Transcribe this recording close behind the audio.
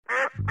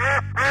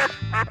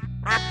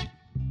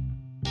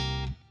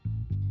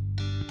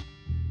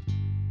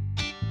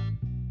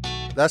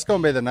That's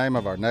going to be the name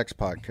of our next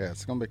podcast.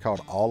 It's going to be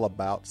called All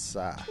About Si.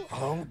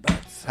 All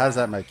about Si. How does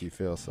that make you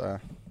feel, Si?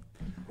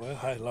 Well,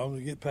 how long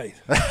to get paid?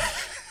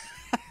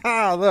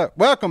 Look,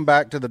 welcome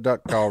back to the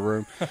Duck Call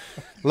Room.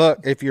 Look,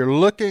 if you're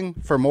looking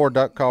for more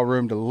Duck Call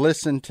Room to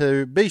listen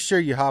to, be sure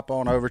you hop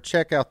on over.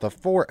 Check out the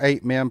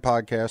 4-8 Men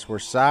podcast where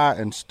Si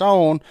and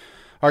Stone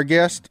are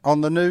guests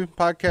on the new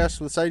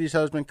podcast with Sadie's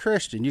husband,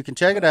 Christian. You can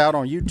check it out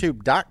on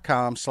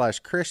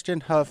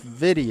youtube.com/Christian Huff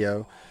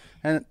Video.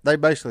 And they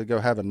basically go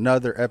have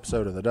another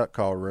episode of the Duck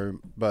Call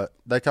Room, but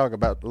they talk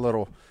about a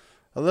little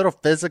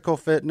physical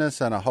fitness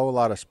and a whole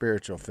lot of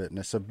spiritual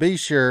fitness. So be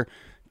sure,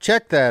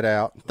 check that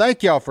out.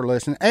 Thank y'all for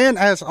listening. And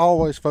as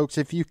always, folks,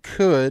 if you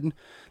could,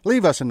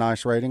 leave us a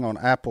nice rating on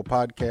Apple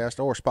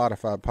Podcast or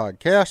Spotify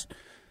Podcast.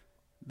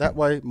 That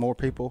way, more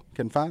people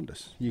can find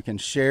us. You can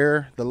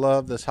share the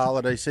love this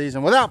holiday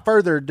season. Without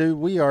further ado,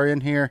 we are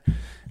in here.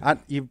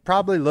 You're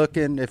probably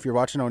looking, if you're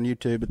watching on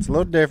YouTube, it's a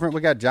little different.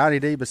 We got Johnny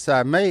D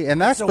beside me, and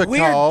that's it's a because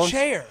weird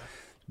chair.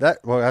 That's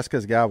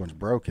because Galvin's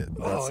broke it.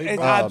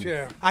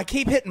 I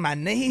keep hitting my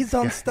knees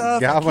on stuff.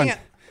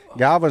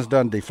 Galvin's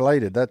done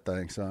deflated that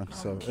thing, son.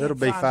 So it'll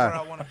be fine. Where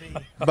I wanna be.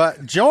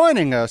 But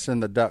joining us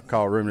in the Duck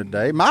Call Room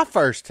today, my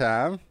first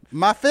time,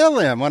 my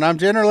fill-in when I'm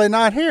generally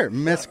not here,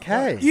 Miss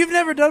Kay. You've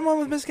never done one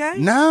with Miss Kay?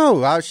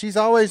 No, she's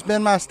always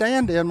been my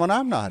stand-in when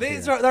I'm not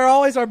here. They're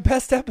always our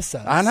best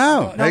episodes. I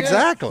know,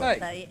 exactly.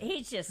 Hey.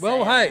 He's just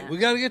Well, saying hey, that. we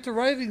got to get the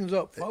ratings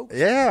up, folks.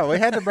 Yeah, we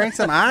had to bring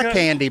some eye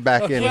candy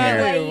back in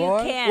Yeah, here.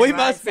 well, you can, We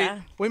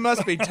right,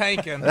 must be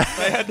tanking.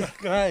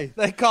 Hey,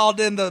 They called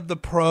in the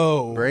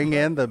pro. Bring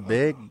in the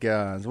big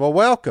guns. Well,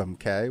 welcome,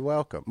 Kay.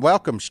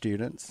 Welcome,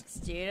 students.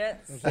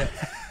 Students.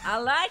 I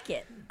like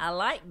it. I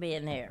like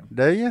being here.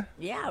 Do you?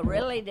 Yeah, I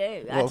really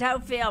do. I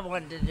told Phil I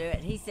wanted to do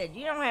it. He said,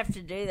 you don't have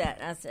to do that.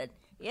 And I said,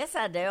 yes,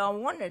 I do. I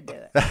want to do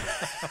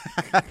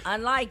it.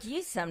 Unlike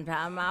you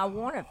sometime, I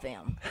want to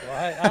film.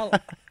 well, hey,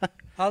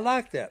 I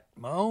like that.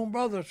 My own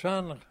brother's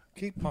trying to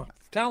keep my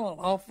talent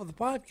off of the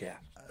podcast.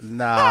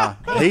 Nah,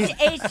 He's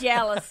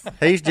jealous.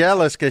 he's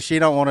jealous because she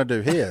don't want to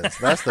do his.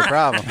 That's the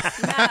problem.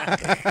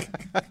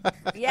 No.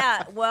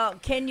 Yeah, well,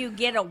 can you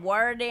get a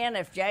word in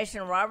if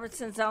Jason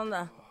Robertson's on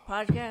the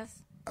podcast?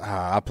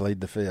 I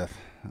plead the fifth.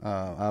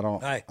 I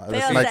don't. Hey,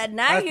 Phil said,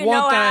 now that's you one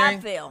know how I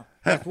thing. feel.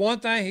 That's one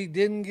thing he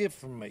didn't get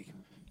from me.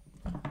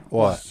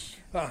 What?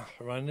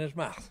 Running his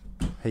mouth.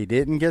 He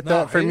didn't get No,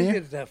 that from he you?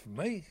 didn't get that from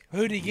me.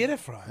 Who'd he get it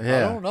from? Yeah.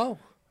 I don't know.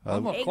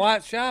 I'm a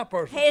quiet, shy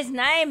person. His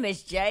name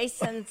is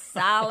Jason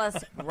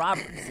Silas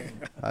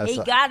Robertson. He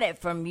got it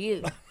from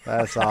you.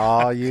 That's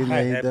all you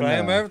Hey, need they to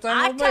blame know. everything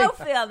I on me. told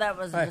Phil that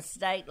was a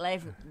mistake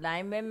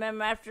naming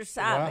him after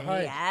Simon. Well,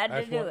 He hey, had to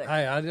that's do what- it.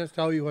 Hey, I just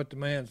told you what the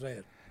man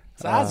said.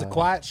 So I was a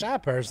quiet, shy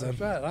person.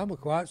 That's right. I'm a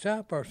quiet,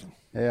 shy person.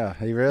 Yeah,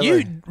 he really.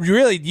 You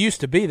really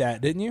used to be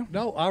that, didn't you?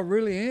 No, I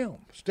really am.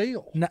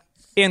 Still. No,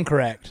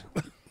 incorrect.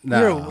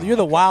 No. You're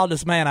the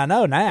wildest man I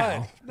know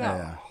now. No.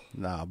 Yeah.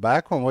 No,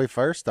 back when we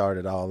first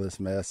started all this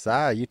mess,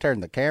 you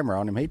turned the camera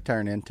on him, he'd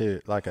turn into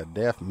like a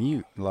deaf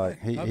mute.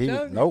 Like he telling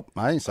you. nope,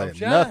 I ain't saying I'm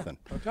shy. nothing.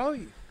 I told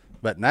you.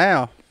 But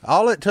now,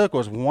 all it took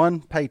was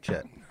one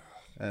paycheck.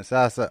 And so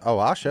I said,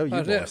 I'll show you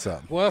That's boys it.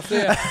 something. Well,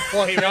 see,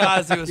 what, He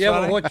realized he was yeah,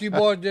 funny. but what you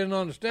boys didn't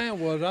understand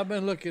was I've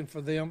been looking for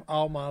them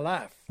all my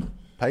life.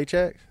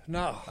 Paychecks?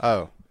 No,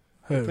 Oh.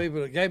 the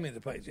people that gave me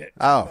the paycheck.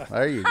 Oh,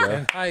 there you go.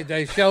 And hey,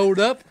 they showed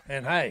up,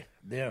 and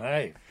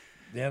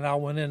then I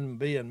went in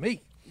being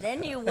me.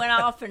 Then you went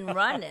off and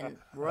running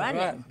Right.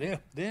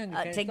 Then you can't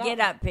to stop get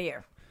me. up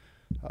here.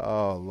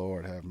 Oh,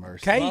 Lord have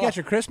mercy. Kay, you got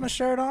your Christmas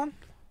shirt on?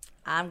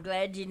 I'm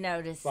glad you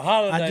noticed. The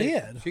holidays.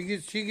 I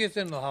did. She gets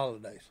in the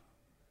holidays.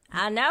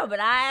 I know, but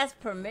I asked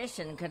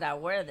permission. Could I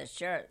wear the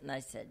shirt? And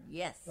they said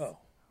yes. Oh,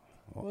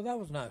 well, that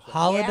was nice.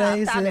 Holidays Yeah,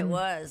 I thought it in-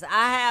 was.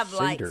 I have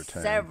like Cedar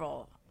Town.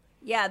 several.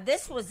 Yeah,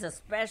 this was a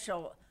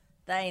special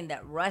thing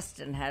that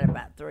Ruston had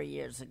about 3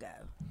 years ago.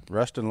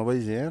 Ruston,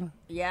 Louisiana?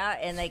 Yeah,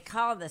 and they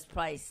call this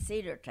place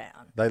Cedar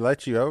Town. They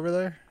let you over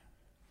there?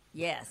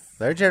 Yes.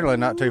 They're generally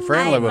not too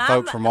friendly with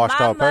folks from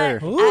Washita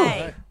Parish.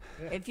 Hey,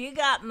 if you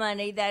got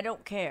money, they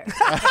don't care.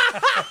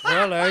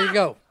 Well, there you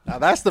go. Now,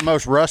 that's the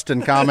most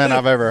Ruston comment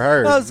I've ever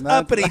heard. Those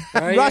Not- uppity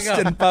There you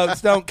Rustin folks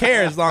don't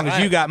care as long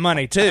as you got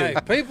money, too. Hey,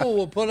 people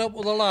will put up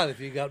with a lot if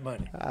you got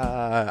money.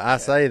 I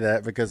say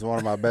that because one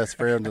of my best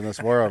friends in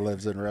this world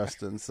lives in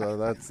Ruston,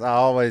 so I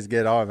always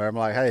get on there. I'm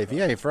like, hey, if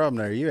you ain't from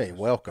there, you ain't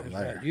welcome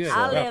there. You ain't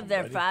I welcome, lived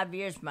there buddy. 5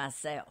 years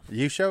myself.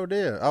 You sure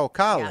did. Oh,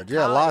 college,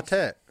 Yeah, yeah, La college.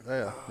 Tech.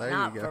 Yeah, there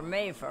Not you for go.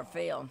 me, for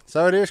Phil.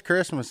 So it is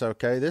Christmas,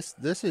 okay?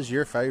 This is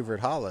your favorite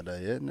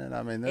holiday, isn't it?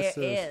 I mean, this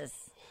It is.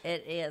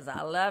 It is.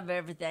 I love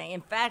everything. In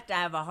fact,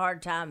 I have a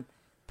hard time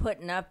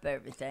putting up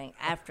everything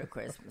after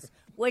Christmas,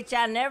 which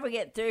I never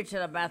get through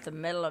till about the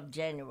middle of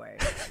January.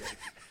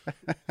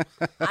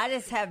 I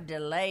just have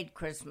delayed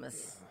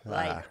Christmas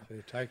later.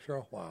 It takes her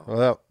a while.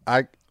 Well,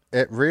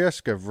 at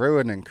risk of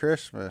ruining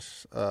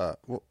Christmas,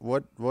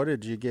 what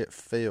did you get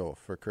Phil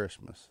for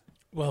Christmas?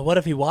 Well, what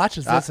if he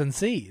watches this and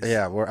sees?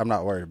 Yeah, I'm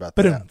not worried about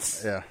Ba-dum.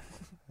 that. Yeah.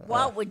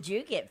 What would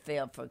you get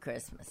Phil for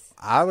Christmas?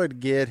 I would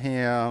get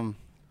him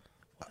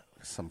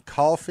some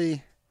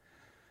coffee.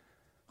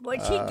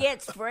 Which he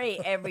gets free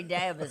every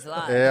day of his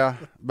life. Yeah,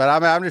 but I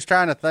mean, I'm just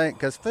trying to think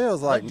because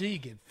Phil's like What do you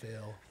get,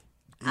 Phil?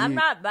 I'm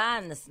not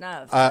buying the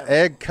snuff.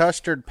 egg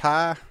custard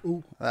pie.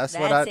 Ooh, that's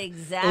what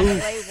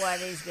exactly what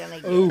he's going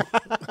to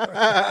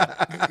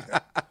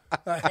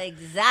get.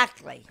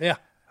 Exactly.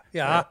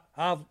 Yeah.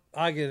 I'll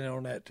get in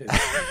on that too.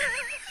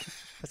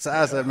 So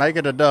I said, make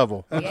it a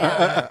double.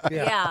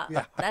 Yeah.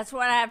 That's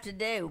what I have to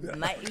do.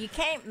 You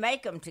can't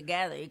make them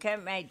together. You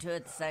can't make two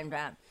at the same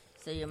time.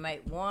 So you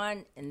make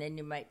one and then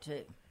you make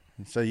two.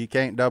 So you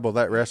can't double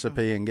that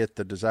recipe and get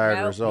the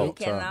desired results.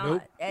 You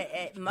cannot.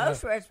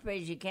 Most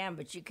recipes you can,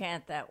 but you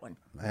can't that one.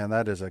 Man,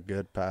 that is a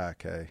good pie,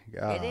 Kay.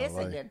 It is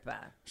a good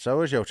pie.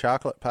 So is your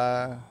chocolate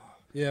pie.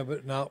 Yeah,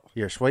 but no.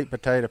 Your sweet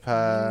potato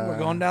pie. We're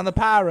going down the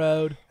pie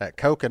road. That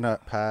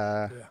coconut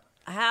pie. Yeah.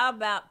 How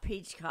about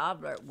peach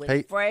cobbler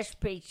with fresh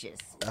peaches?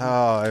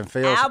 Oh, and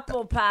Phil's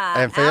apple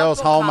pie. And Phil's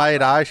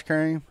homemade ice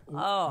cream.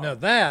 Oh, Now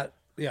that,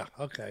 yeah,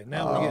 okay.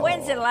 Now we get.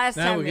 when's the last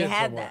now time we you get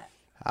had somewhere. that?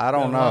 I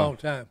don't A know. long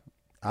time.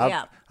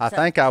 I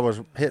think I was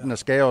hitting the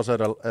scales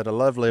at a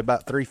lovely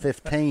about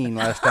 315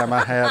 last time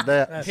I had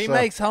that. He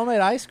makes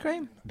homemade ice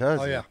cream? Does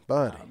Oh, he, yeah.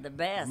 buddy? The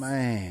best.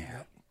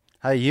 Man.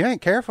 Hey, you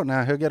ain't careful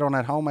now. He'll get on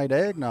that homemade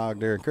eggnog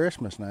during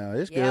Christmas now.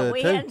 It's Yeah, good,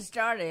 we too. hadn't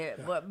started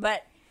it,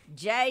 but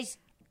Jay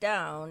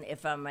Stone,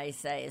 if I may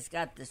say, has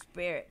got the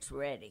spirits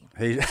ready.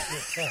 He,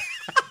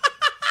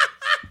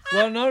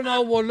 Well,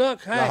 no. Well,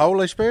 look, hey. the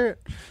Holy Spirit?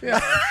 Yeah,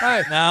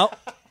 hey. No,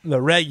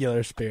 the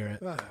regular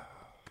spirit.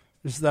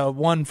 It's the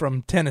one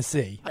from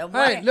Tennessee. The,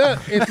 Hey, one,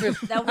 look. If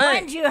it's, the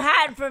ones you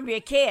hide from your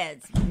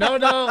kids. no,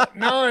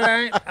 it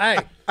ain't. Hey,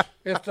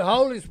 it's the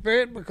Holy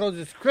Spirit because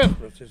it's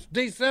Christmas. It's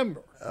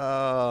December.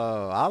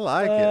 Oh, I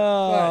like it.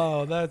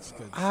 Oh, that's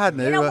good. I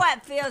knew You know it.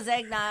 what? Phil's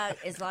eggnog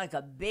is like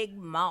a big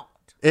malt.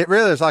 It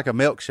really is like a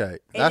milkshake.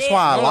 That's is.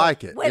 why I Oh.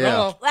 like it. With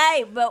Yeah.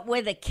 but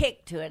with a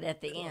kick to it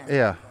at the end.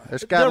 Yeah.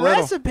 It's got The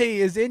little.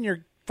 recipe is in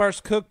your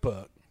first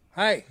cookbook,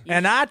 Hey,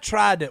 and I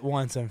tried it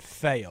once and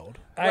failed.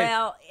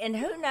 Well, and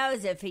who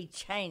knows if he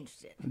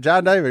changed it.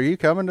 John David, are you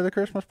coming to the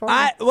Christmas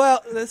party?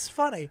 Well, that's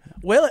funny.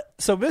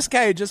 So Miss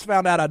Kay just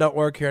found out I don't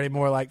work here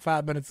anymore like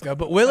 5 minutes ago,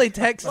 but Willie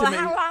texted Well, me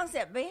how long's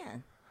it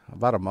been?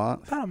 About a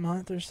month. about a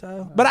month or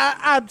so. But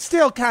I'm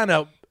still kind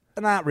of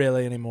not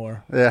really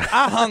anymore. Yeah.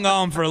 I hung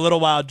on for a little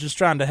while just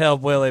trying to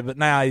help Willie, but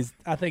now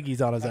I think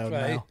he's on his own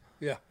right. now.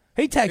 Yeah.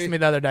 He texted me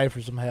the other day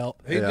for some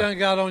help. He done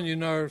got on your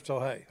nerves,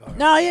 so hey. All right.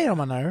 No, he ain't on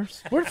my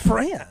nerves. We're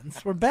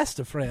friends. We're best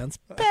of friends.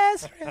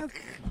 Best friends.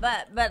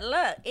 But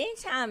look,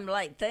 anytime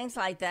like things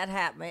like that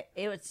happen,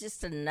 it was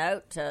just a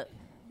note to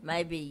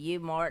maybe you,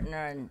 Martin,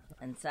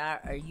 and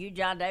Sarah, or you,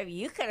 John David.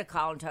 You could have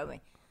called and told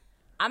me.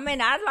 I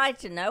mean, I'd like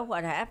to know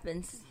what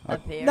happens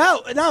up here.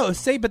 No.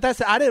 See, but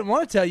I didn't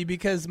want to tell you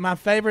because my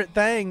favorite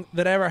thing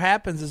that ever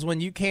happens is when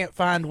you can't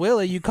find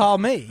Willie, you call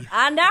me.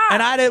 I know, And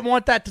I didn't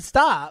want that to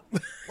stop,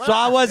 so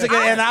I wasn't.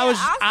 And I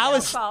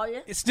was call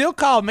you. still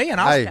call me,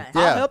 and I'll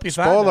help you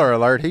find him. Spoiler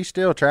alert, he's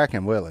still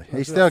tracking Willie.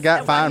 He's still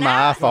got Find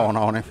My iPhone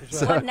on him.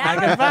 So. Well, now, I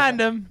can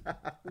find him.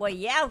 well,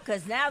 yeah,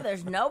 because now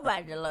there's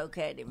nobody to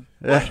locate him.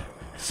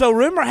 So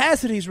rumor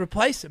has it he's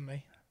replacing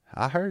me.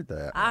 I heard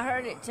that. I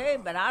heard it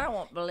too, but I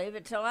don't believe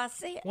it till I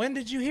see it. When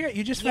did you hear it?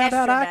 You just found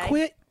out I Yesterday.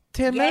 quit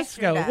 10 minutes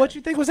ago. Yesterday. What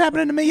you think was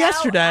happening to me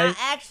yesterday? No,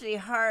 I actually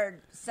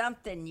heard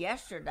something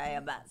yesterday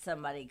about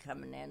somebody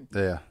coming in.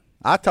 Yeah.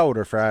 I told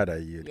her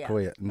Friday you'd Yeah.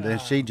 quit, and then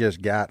she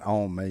just got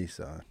on me,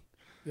 son,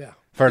 Yeah.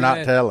 for She not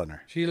let- telling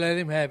her. She let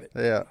him have it.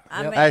 Yeah.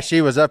 I mean- As she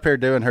was up here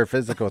doing her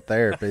physical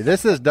therapy.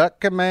 This is Duck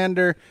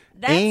Commander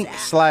Inc.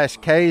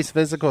 /K's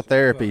physical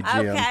therapy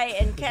gym. Okay,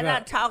 and can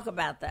I talk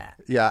about that?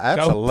 Yeah,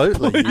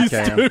 absolutely you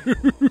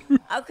can.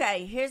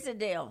 Okay, here's the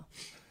deal.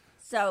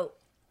 So,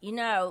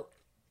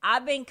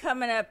 I've been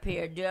coming up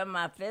here doing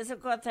my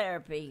physical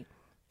therapy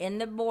in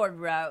the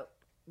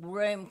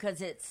room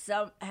because it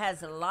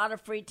has a lot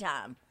of free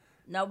time.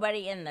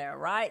 Nobody in there,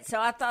 right? So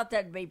I thought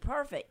that'd be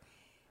perfect.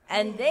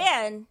 And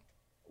then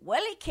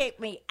Willie kicked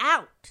me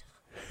out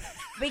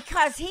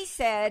because he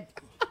said,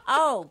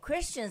 "Oh,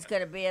 Christian's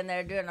going to be in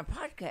there doing a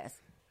podcast."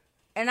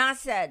 And I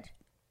said,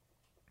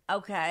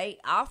 "Okay,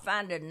 I'll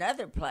find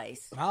another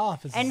place." My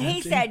office is And he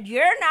empty. said,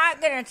 "You're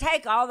not going to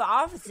take all the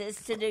offices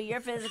to do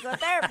your physical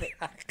therapy."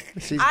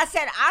 I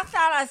said, "I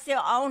thought I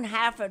still own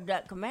half of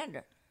Duck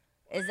Commander.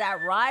 Is that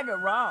right or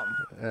wrong?"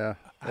 Yeah.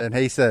 And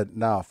he said,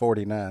 no,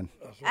 49.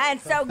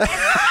 And so, guess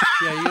what?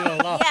 Yeah, you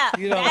don't lost. Yeah,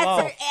 You don't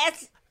lost.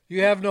 that's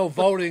You have no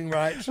voting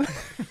rights.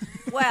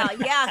 well,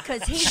 yeah,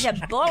 because he's a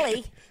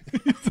bully.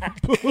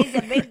 He's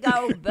a big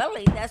old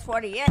bully. That's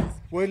what he is.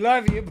 We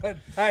love you, but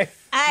hey,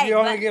 Hey, you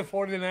only but- get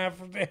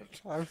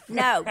 49%.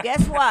 No,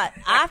 guess what?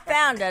 I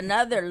found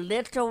another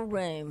little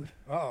room.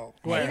 Oh,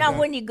 You know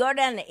when you go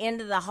down the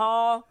end of the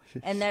hall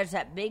and there's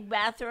that big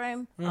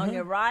bathroom on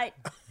your right?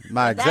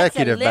 My That's a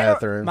executive little-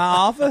 bathroom. My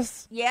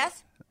office?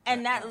 Yes.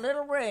 And that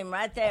little room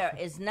right there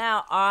is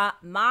now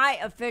my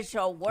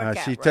official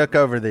workout She room. took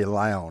over the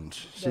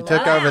lounge. She The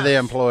took over the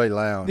lounge. employee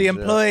lounge. The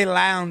employee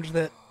lounge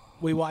that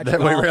we watch That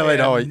we golf really in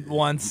don't-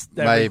 once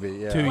every maybe,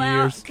 yeah. 2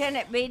 Well, years. can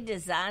it be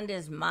designed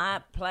as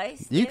my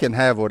place? You too? can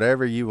have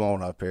whatever you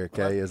want up here,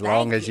 Kay, as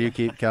long thank as you. you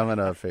keep coming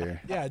up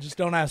here. Yeah, just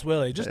don't ask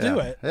Willie. Just do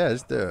Yeah. it. Yeah,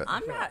 just do it.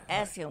 I'm not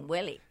asking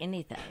Willie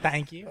anything.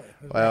 Thank you.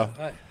 Well,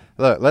 Hey.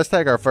 look, let's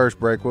take our first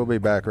break. We'll be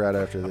back right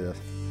after this.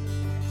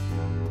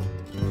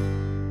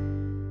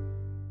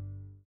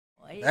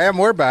 And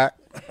we're back.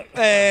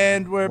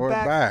 And we're We're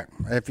back.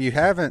 If you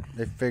haven't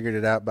figured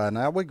it out by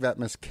now, we've got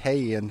Miss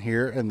Kay in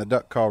here in the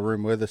duck call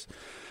room with us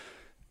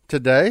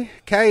today.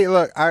 Kay,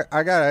 look, I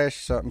got to ask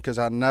you something because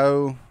I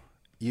know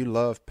you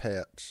love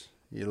pets.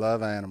 You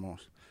love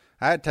animals.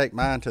 I had to take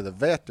mine to the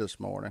vet this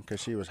morning because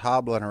she was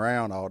hobbling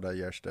around all day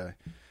yesterday.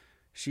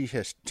 She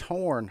has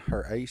torn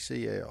her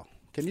ACL.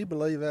 Can you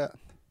believe that?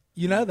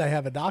 You know they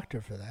have a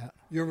doctor for that.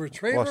 Your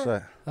retriever? What's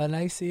that? An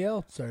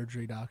ACL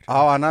surgery doctor.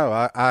 Oh, I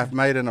know. I've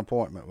made an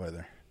appointment with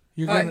her.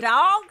 You're Hey. gonna,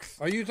 Dogs?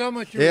 Are you talking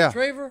about your Yeah.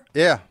 retriever?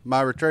 Yeah,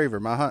 my retriever,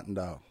 my hunting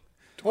dog.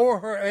 Tore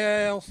her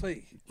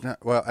ALC.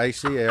 Well,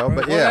 ACL,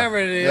 but yeah. Whatever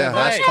it is. Yeah,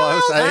 that's Hey,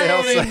 close. I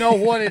don't ALC. even know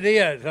what it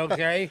is,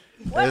 okay?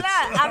 Well,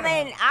 It's- I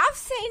mean, I've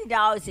seen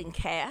dogs in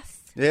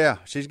casts. Yeah,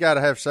 she's got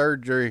to have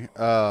surgery.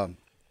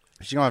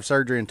 She's gonna have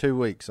surgery in 2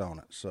 weeks on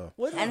it. So,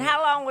 And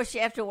how long will she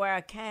have to wear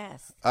a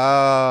cast?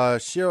 I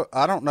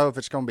don't know if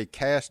it's gonna be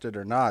casted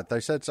or not.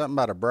 They said something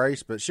about a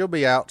brace, but she'll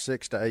be out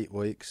 6 to 8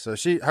 weeks. So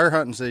her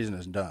hunting season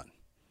is done.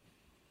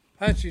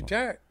 How'd she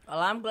tear it? Well,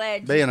 I'm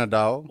glad you... Being a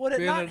dog, would it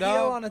Being not a heal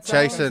dog? on its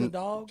Chasing- own as a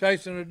dog?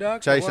 Chasing a duck? or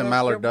chasing whatever?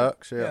 mallard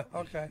ducks. Yeah,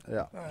 Okay.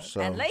 yeah.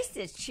 So At least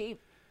it's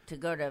cheap to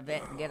go to a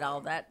vet and get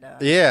all that done.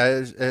 yeah,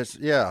 it's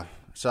yeah.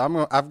 So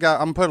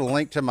I'm putting a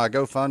link to my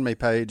GoFundMe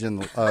page in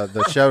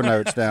the show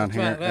notes down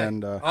here, Right, right.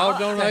 and all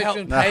To help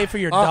donations. pay for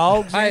your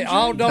all- dog's Hey, injury?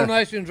 all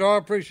donations are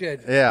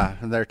appreciated. yeah,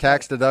 and they're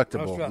tax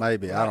deductible. That's right.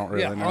 Maybe I don't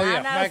really Yeah. know. Oh, yeah.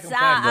 I know make 'em Saul.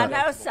 tax I it.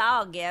 know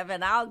Saul give,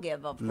 and I'll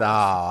give up. No,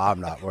 I'm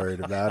not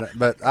worried about it.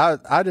 But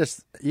I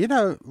just,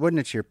 when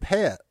it's your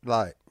pet,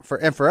 like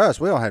for us,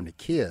 we don't have any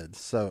kids,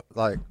 so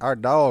like our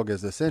dog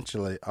is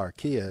essentially our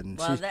kid, and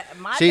Well,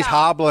 my she's dog-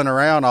 hobbling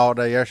around all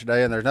day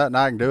yesterday, and there's nothing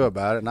I can do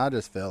about it, and I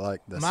just feel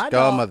like the My scum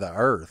dog- of the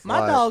earth.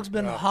 My like, dog's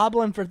been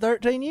hobbling for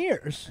 13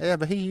 years. yeah,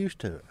 but he used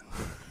to it.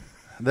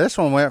 This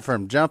one went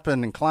from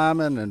jumping and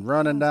climbing and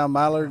running down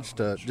mallards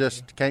to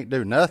just can't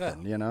do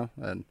nothing,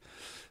 and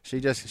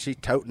she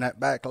toting that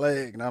back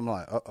leg, and I'm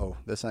like,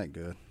 this ain't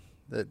good.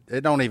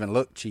 It don't even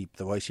look cheap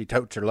the way she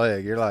totes her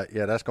leg. You're like,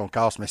 yeah, that's gonna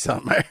cost me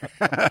something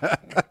there.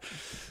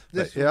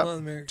 This But, yep, is one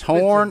of the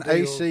torn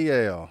expensive deals.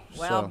 ACL.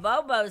 Well, so,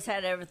 Bobo's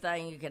had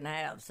everything you can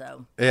have,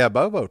 so. yeah,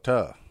 Bobo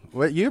tough.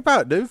 Well, you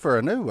about due for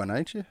a new one,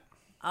 ain't you?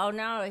 Oh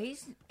no,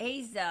 he's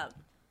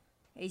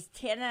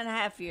 10 and a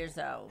half years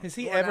old. Has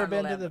he Going ever on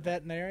been to 11. the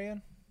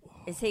veterinarian?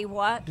 Is he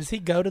what? Does he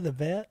go to the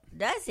vet?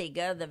 Does he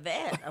go to the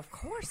vet? Of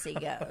course he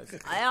goes.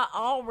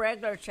 All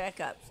regular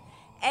checkups.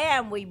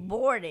 And we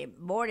board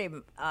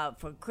him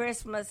for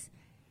Christmas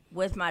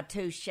with my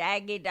 2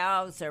 shaggy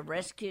dogs. They're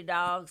rescue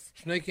dogs.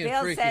 Sneaky and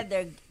Phil freaky. said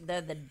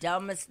they're the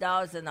dumbest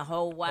dogs in the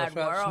whole wide That's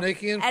right, world.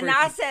 sneaky and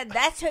I freaky. said,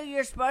 that's who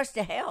you're supposed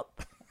to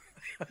help.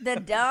 The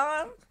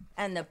dumb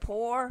and the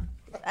poor,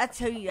 that's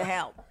who you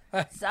help.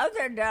 So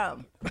they're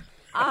dumb.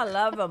 I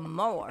love them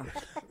more.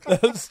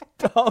 Those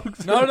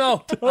dogs.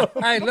 No.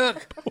 Hey,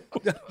 look.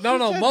 No.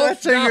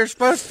 Most That's who you're dogs.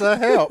 supposed to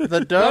help.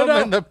 The dumb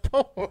no. and the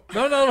poor.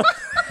 No.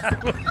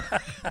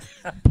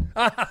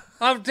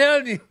 I'm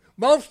telling you,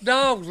 most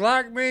dogs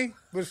like me,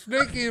 but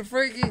sneaky and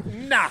freaky,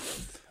 nah.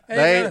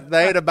 They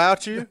ain't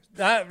about you.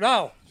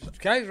 No.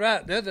 Kay's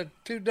right. They're the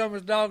 2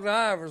 dumbest dogs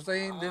I ever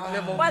seen that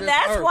live on Well, this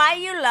that's earth. why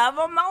you love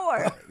them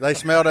more. They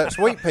smell that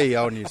sweet pea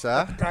on you, Si.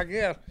 I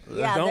guess.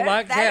 Yeah, they don't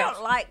like they cats.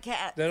 don't like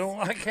cats. They don't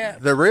like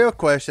cats. The real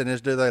question is,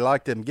 do they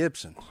like them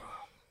Gibsons?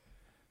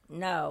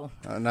 No,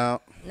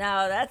 No.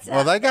 that's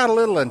Well, they got a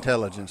little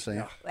intelligence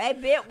in. they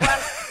bit one.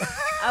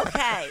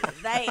 Okay,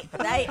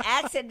 they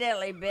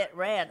accidentally bit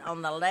Red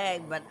on the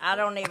leg, but I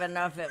don't even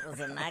know if it was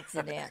an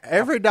accident.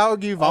 Every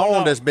dog you've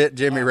owned has bit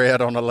Jimmy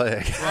Red on the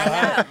leg.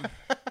 I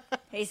know.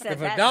 He said If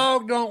a that's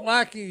dog don't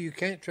like you, you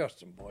can't trust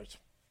them, boys.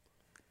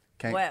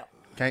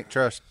 Can't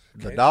trust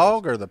the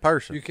dog or the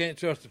person. You can't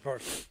trust the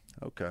person.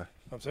 Okay.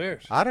 I'm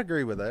serious. I'd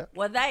agree with that.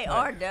 well, they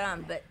are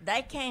dumb, but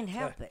they can't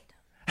help it.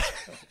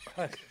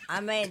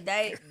 I mean,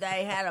 they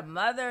had a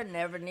mother,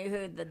 never knew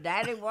who the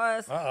daddy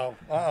was.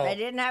 They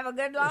didn't have a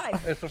good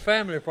life. It's a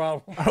family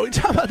problem. Are we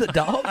talking about the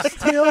dogs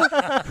still?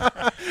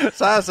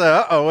 So I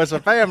said, it's a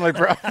family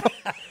problem.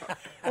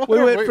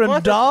 We went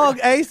from dog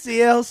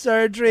ACL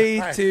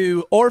surgery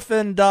to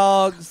orphan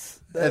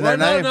dogs. And Well,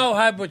 their name,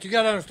 no, but you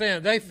got to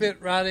understand, they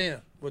fit right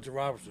in with the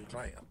Robertson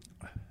clan.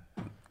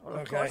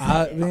 Okay.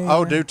 I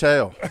mean, do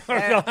tell.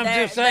 I'm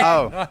just saying.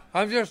 Oh.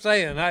 I'm just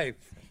saying. Hey,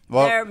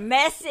 Well, They're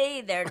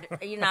messy. They're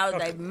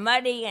they're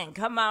muddy and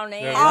come on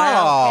in. They're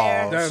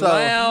loud. They're So-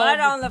 loud. Mud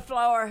on the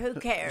floor. Who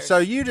cares? so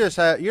you just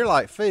you're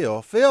like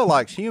Phil. Phil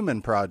likes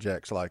human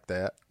projects like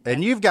that,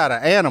 and you've got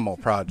an animal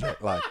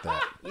project like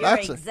that. You're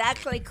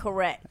exactly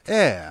correct.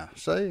 Yeah,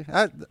 see,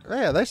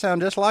 they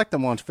sound just like the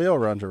ones Phil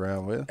runs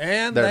around with.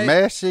 And they're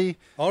messy.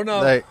 Oh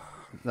no,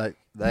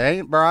 they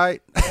ain't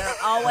bright. They're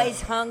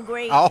always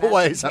hungry.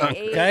 Always nothing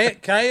to hungry.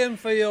 eat. Kay and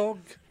Phil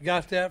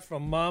got that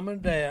from Mom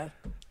and Dad,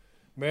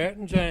 Merritt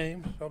and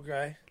James.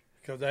 Okay,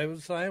 because they were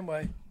the same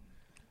way.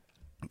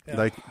 Yeah.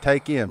 They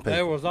take in people.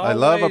 There was They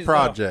love a always,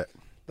 project.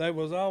 There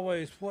was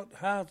always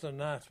how's a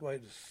nice way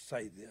to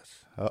say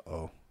this?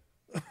 Uh-oh.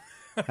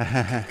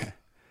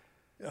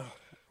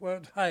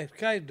 Well, hey,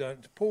 Kay done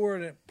it.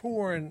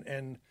 Poor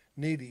and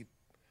needy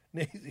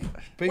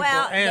people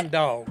Well, and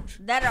dogs.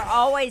 That are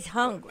always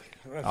hungry.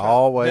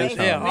 Always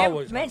Yeah, hungry.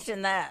 always.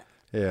 Mention that.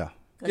 Yeah.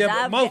 'Cause Yeah, but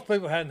I've most been-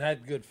 people hadn't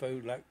had good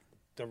food like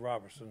the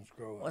Robertsons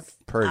growing up.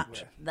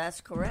 Preach. That's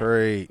correct.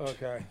 Preach.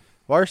 Okay.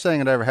 Worst thing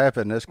that ever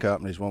happened in this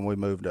company is when we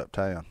moved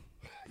uptown.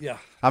 Yeah.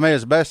 I mean,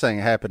 it's the best thing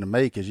that happened to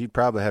me because you'd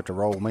probably have to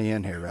roll me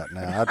in here right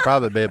now. I'd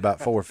probably be about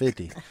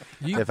 450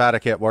 if I'd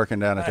have kept working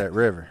down at that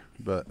river.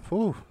 But,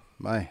 whew,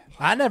 man.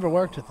 I never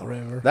worked at the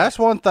river. That's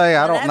one thing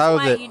I don't that's know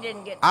why that you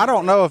didn't get I to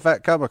don't do know if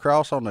that come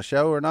across on the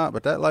show or not,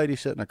 but that lady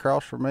sitting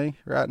across from me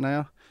right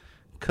now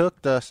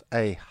cooked us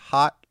a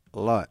hot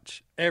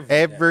lunch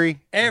every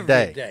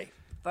day.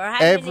 For how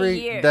Every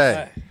many years?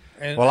 day.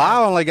 And Well, I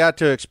only got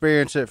to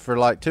experience it for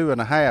like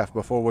 2.5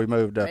 before we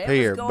moved up It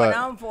here, was going but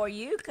on before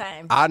you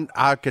came.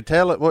 I could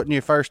tell it wasn't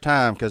your first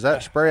time because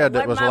that spread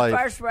that was Wasn't my laid.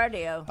 first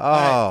rodeo.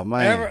 Oh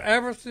man!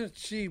 Ever since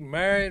she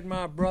married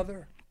my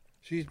brother,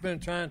 she's been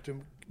trying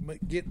to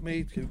get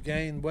me to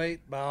gain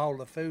weight by all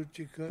the food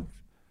she cooks.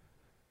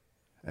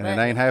 And it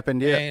ain't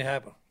happened It yet. ain't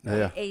happened.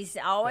 Yeah, He's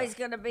always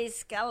going to be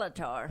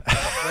Skeletor.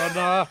 Well,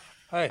 no,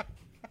 hey,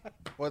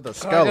 with a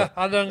skull.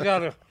 I done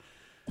got a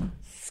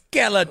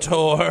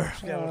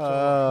Skeletor.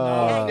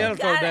 no, you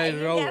Skeletor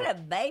days are over. got a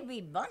baby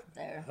butt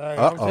there. Hey, I'm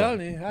Uh-oh.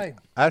 telling you, hey.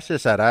 That's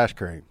just that ice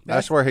cream.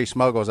 That's where he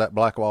smuggles that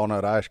black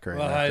walnut ice cream.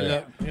 Well, right hey,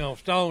 there. look,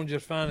 Stone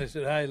just finally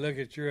said, hey, look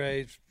at your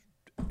age,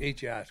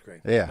 eat your ice cream.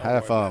 Yeah, Don't have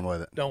worry fun about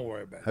with it. Don't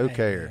worry about Who it.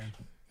 cares?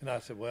 And I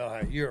said, well,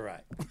 hey, you're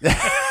right.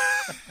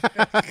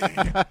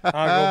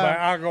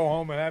 I'll go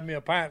home and have me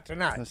a pint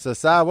tonight. So,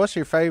 Si, what's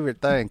your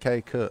favorite thing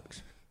Kay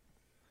cooks?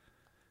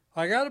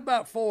 I got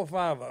about 4 or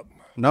 5 of them.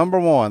 Number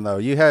one, though,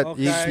 you had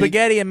you, Okay.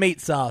 Spaghetti and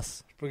meat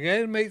sauce.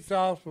 Spaghetti and meat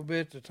sauce will be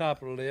at the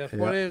top of the list. Yeah.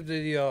 What is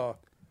the,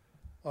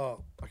 I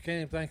can't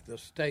even think of the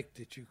steak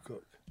that you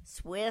cook.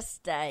 Swiss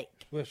steak.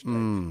 Swiss steak.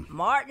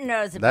 Martin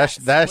knows about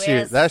that's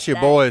your Swiss your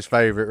steak. boy's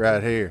favorite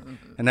right here,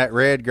 and that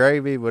red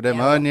gravy with them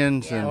Yeah.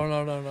 onions Yeah. Oh, and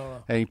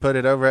no. and you put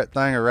it over that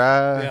thing of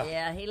rye.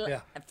 Yeah. Yeah, Yeah.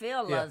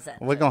 Phil loves that.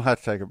 We're gonna have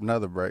to take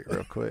another break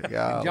real quick.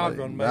 Y'all Golly.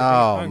 gonna make me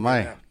Oh hungry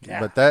man, now. Yeah.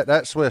 but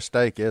that Swiss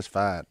steak is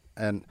fine,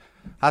 and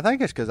I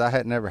think it's because I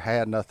had never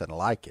had nothing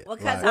like it. Well,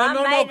 because Like-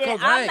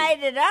 I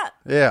made it up.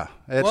 yeah,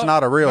 it's Well,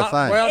 not a real not-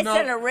 thing. well, It's no.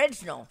 an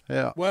original.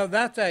 yeah, Well,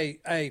 that's a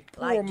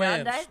poor Like John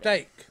man's David?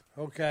 steak,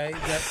 okay?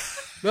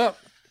 Look,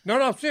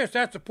 no, serious.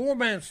 That's a poor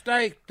man's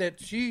steak that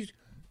she's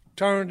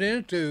turned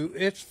into.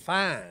 It's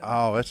fine.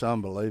 oh, it's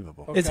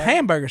unbelievable. It's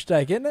hamburger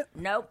steak, isn't it?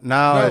 Nope.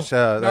 No, it's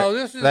no,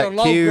 this is that a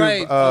low cube,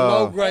 grade, a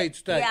low grade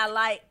steak.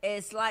 Yeah,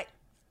 it's like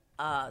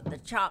the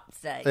chopped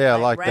steak. Yeah,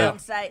 like round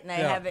that. steak, and they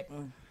Yeah. have it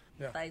in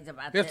things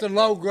about It's that. a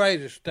low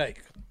grade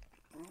steak.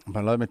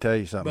 But let me tell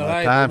you something. But By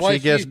hey, the time way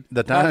she gets by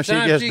the time the she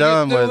gets she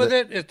done through with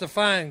it, it's the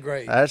fine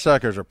grade. that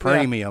sucker's a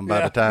premium.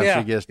 By the time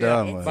she gets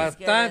done It's with By it. as the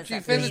good time as she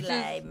a finishes-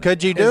 filet.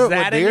 Could you do Is it with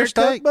that in deer your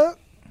steak? cookbook?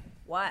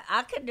 Why?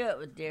 I could do it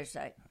with deer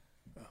steak.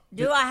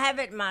 Do I have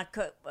it in my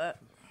cookbook?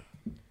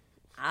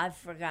 I've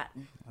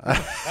forgotten.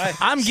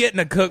 I'm getting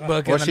a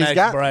cookbook Well, in the she's next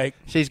got break.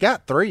 She's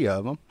got 3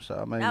 of them. So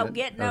I mean, No, it-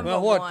 get number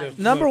Well, what one.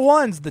 the- Number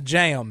one's the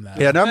jam, though.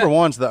 yeah, number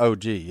one's the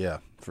OG. Yeah,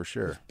 for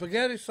sure.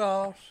 Spaghetti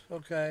sauce,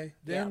 okay.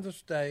 Then Yeah. the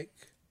steak.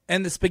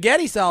 And the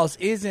spaghetti sauce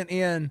isn't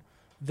in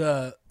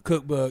the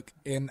cookbook.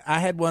 And I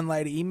had one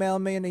lady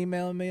emailing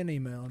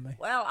me.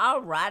 Well,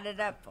 I'll write it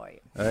up for you.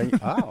 There you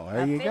go.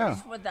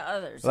 Finished with the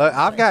others. Look,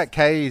 I've got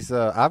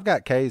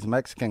Kay's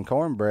Mexican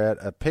cornbread,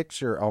 a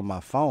picture on my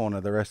phone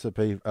of the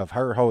recipe of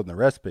her holding the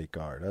recipe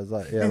card. I was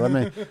like, yeah,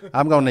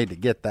 I'm going to need to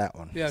get that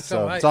one. Yeah,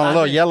 so so, it's hey, on a I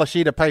little mean- yellow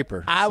sheet of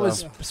paper. I so.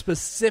 was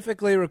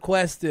specifically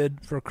requested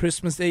for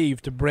Christmas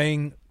Eve to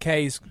bring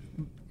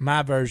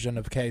my version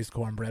of Kay's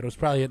cornbread. It was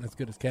probably isn't as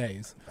good as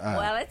Kay's.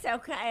 Well, it's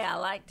okay. I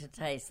like to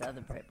taste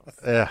other people's.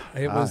 Yeah.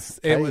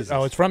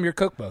 It's from your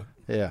cookbook.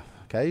 Yeah.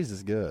 Kay's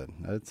is good.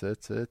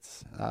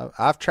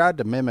 I've tried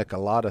to mimic a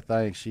lot of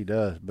things she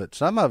does, but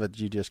some of it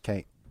you just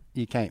can't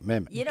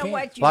mimic. You know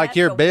what? You like have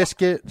your to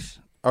biscuits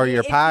or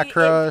your pie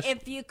crust.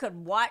 If you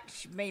could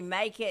watch me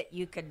make it,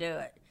 you could do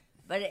it.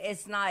 But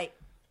it's like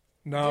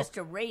No, just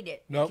to read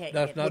it. you Nope, can't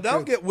that's get not it.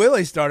 Don't true. get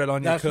Willie started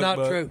on your That's cookbook.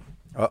 not true.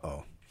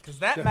 Uh-oh. Because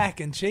that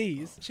mac and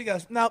cheese, she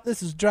goes, nope,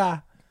 this is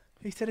dry.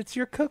 He said, it's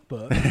your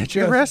cookbook. It's She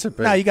your goes,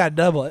 recipe. No, you got to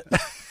double it.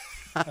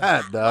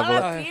 Double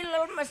Well, it. a few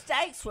little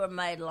mistakes were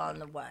made along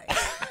the way.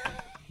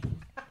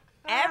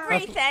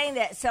 Everything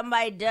that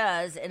somebody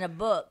does in a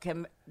book,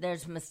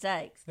 there's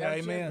mistakes. Don't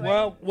you Amen.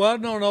 agree? Well,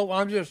 no.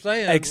 I'm just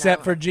saying.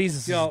 Except for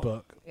Jesus' Yo.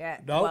 book. Yeah.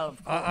 No, Well,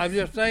 of course. I'm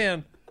just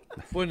saying,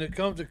 when it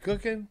comes to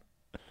cooking,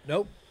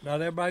 nope, not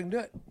everybody can do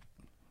it.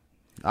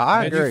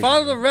 I If agree. you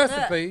follow the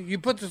recipe, you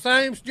put the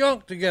same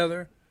junk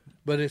together,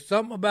 but it's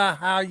something about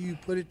how you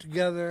put it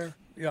together.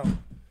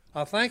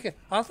 I think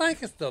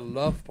it's the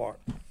love part.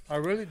 I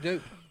really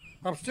do.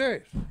 I'm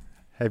serious.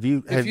 Have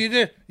you? If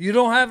you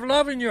don't have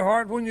love in your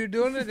heart when you're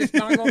doing it, it's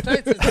not gonna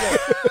taste as good.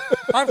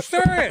 I'm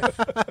serious.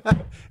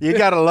 You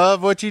gotta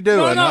love what you're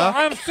doing, No, huh?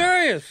 I'm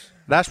serious.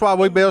 That's why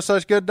we build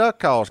such good duck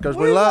calls because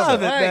we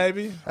love it. Hey,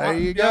 baby. There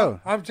you go.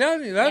 I'm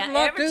telling you, that's a Yeah,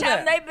 lot every to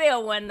time that. they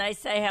build one, they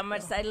say how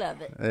much they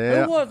love it.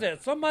 Yeah. Who was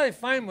that? Somebody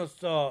famous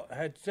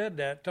had said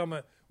that. Told me,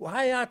 well,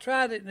 hey, I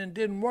tried it and it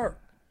didn't work.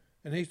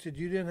 And he said,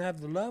 you didn't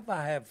have the love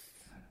I have.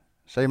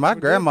 See, my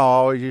grandma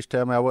always used to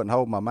tell me I wouldn't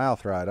hold my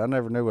mouth right. I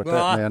never knew what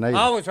Well, that meant I either.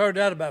 always heard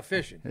that about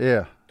fishing.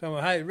 Yeah. Tell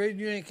me, hey, Reed,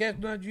 you ain't catching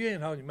nothing, you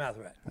ain't holding your mouth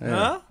right.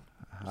 Huh?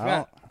 That's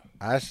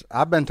right.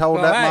 I've been told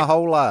Well, that hey. my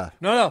whole life.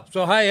 No.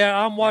 So, hey,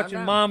 I'm watching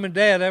no. Mom and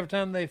Dad every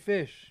time they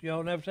fish.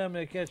 And every time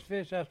they catch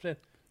fish, I said,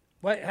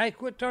 wait, hey,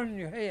 quit turning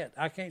your head.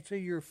 I can't see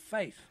your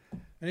face.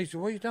 And he said,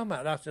 what are you talking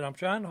about? I said, I'm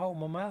trying to hold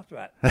my mouth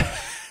right.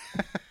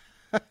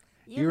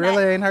 You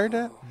really ain't heard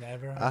that?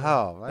 Never.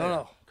 Oh, man.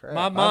 No.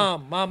 Crap.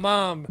 My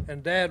mom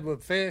and Dad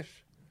would fish.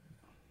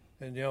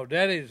 And,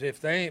 Daddy's, if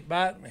they ain't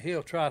biting,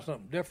 he'll try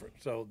something different.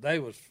 So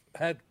they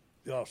had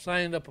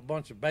seined up a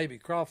bunch of baby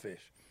crawfish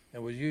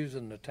and was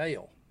using the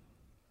tail.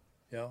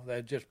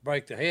 They'd just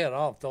break the head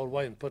off, throw it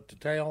away, and put the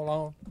tail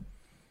on.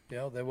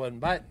 They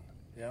wasn't biting.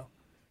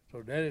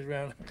 So Daddy's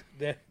around,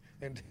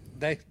 and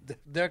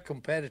they're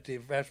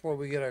competitive. That's where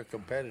we get our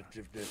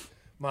competitiveness.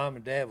 Mom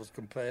and Dad was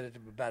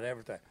competitive about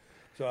everything.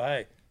 So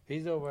hey,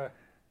 he's over there.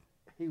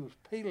 He was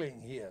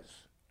peeling his,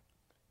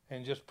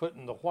 and just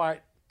putting the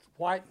white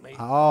meat.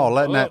 Oh,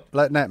 letting up.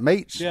 that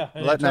meat, Yeah,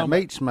 and letting that it's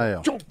meat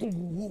smell.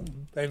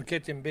 And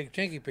catch them big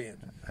chinky pins.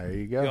 There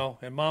you go.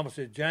 And Mama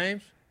said,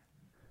 James,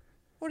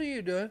 what are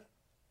you doing?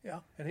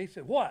 And he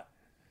said, what?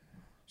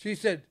 She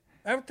said,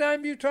 every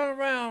time you turn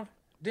around,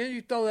 then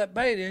you throw that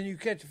bait in, you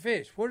catch a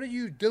fish. What are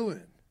you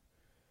doing?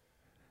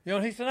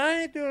 And he said,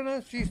 I ain't doing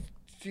nothing.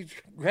 She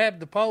grabbed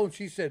the pole and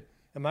she said,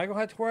 am I going to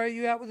have to wear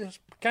you out with this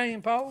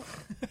cane pole?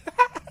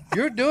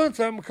 You're doing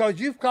something because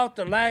you've caught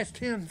the last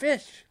 10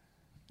 fish.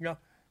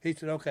 He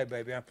said, okay,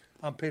 baby,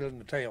 I'm peeling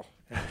the tail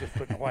and just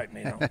putting the white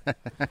meat on.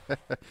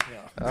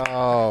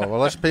 Oh, well,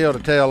 let's peel the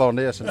tail on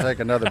this and take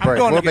another break.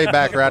 We'll be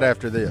back right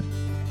after this.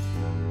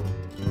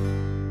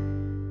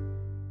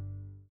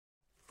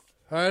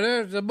 All right,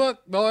 there's the book,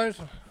 boys.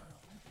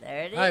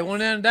 There it is. Hey,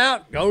 when in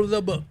doubt, go to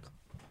the book.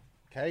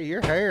 Okay,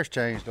 your hair's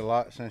changed a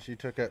lot since you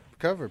took that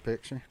cover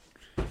picture.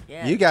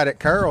 Yeah. You got it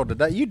curled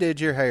today. You did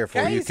your hair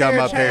before you Kay's come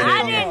hair up here.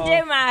 I didn't you?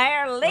 didn't do my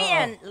hair.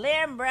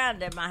 Lynn Brown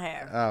did my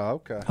hair. Oh,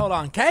 okay. Hold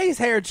on. Kay's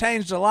hair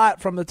changed a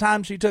lot from the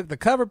time she took the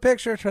cover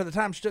picture to the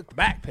time she took the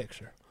back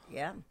picture.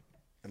 Yeah.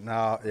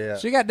 No, yeah.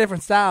 She got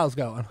different styles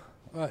going.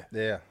 Right.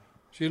 Yeah.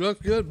 She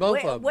looks good, both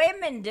of them.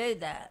 Women do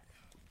that.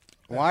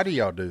 Why do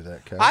y'all do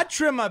that, Kay? I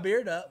trim my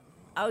beard up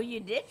Oh, you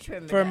did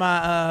trim it for up.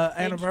 my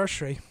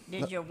anniversary.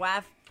 Did your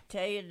wife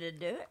tell you to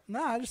do it?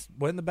 No, I just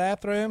went in the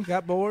bathroom,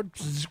 got bored,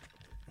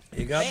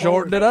 You got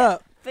shortened it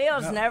up.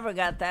 Phil's never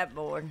got that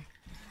bored.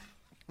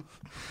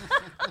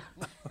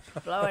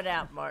 Blow it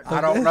out, Martin. I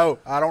don't know.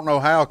 I don't know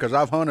how because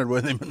I've hunted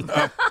with him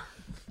enough.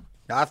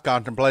 I've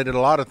contemplated a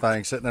lot of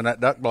things sitting in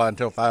that duck blind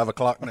until 5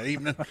 o'clock in the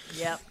evening.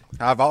 Yep.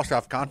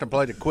 I've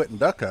contemplated quitting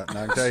duck hunting.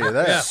 I can tell you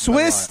that. Yeah.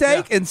 Swiss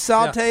steak and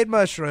sauteed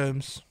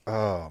mushrooms.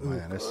 Oh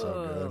man, it's so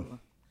good.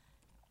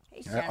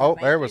 He's trying to Oh,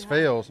 make there you was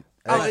hungry. Phil's.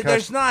 Oh, Hey,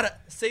 there's not a.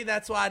 See,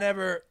 that's why I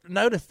never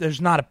noticed. There's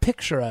not a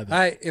picture of it.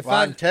 Hey, if well,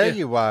 I can tell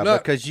you why.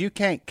 Look, Because you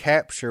can't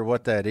capture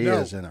what that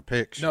is in a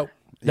picture. no,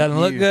 Doesn't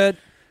look good.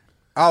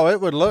 Oh,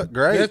 it would look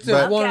great. that's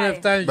but one of Okay.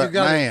 the things you but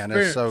got to man,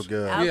 experience. it's so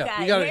good. Okay,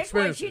 Yeah, you gotta here's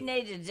experience what you it.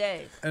 need to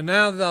do. And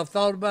now that I've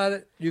thought about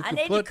it, you I can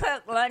need put to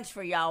cook lunch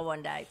for y'all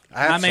one day.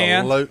 I'm in.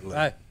 Absolutely.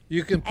 hey,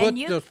 you can put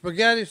you- the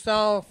spaghetti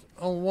sauce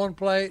on one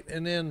plate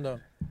and then the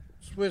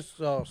Swiss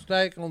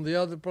steak on the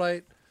other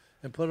plate,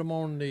 and put them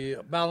on the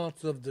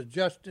balance of the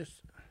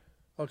justice.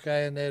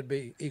 Okay, and they'd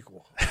be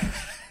equal.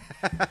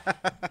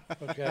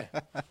 Okay,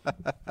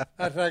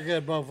 that's how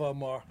good both of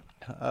them are.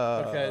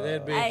 Okay,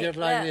 they'd be Hey, just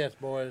like look. this,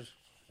 boys.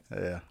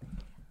 Yeah.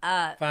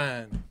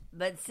 Fine.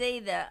 But see,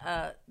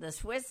 the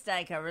Swiss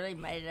steak, I really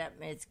made it up,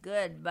 and it's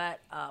good. But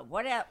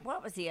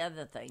what was the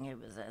other thing he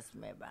was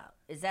asking me about?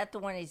 Is that the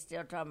one he's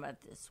still talking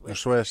about? The The Swiss?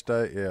 Swiss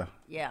steak, yeah.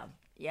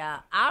 Yeah.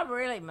 I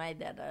really made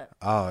that up.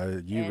 Oh,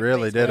 you Yeah,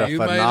 really it's did a good. You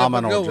made up a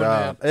phenomenal good one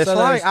job. there. It's So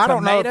like there's I don't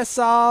tomato know.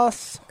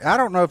 sauce. I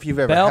don't know if you've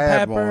ever Bell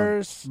had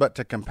peppers. one, but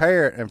to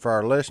compare it, and for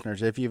our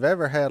listeners, if you've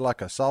ever had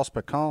like a sauce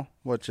piquant,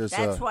 which is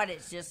That's what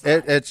it's just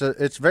like.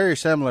 it's very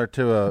similar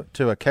to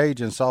a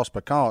Cajun sauce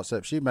piquant,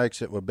 except she makes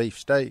it with beef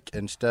steak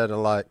instead of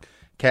like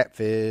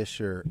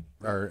catfish or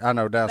I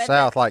know down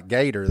south like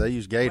gator. They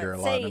use gator a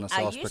lot in the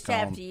sauce I used to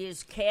have to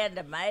use canned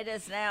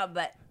tomatoes now,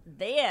 but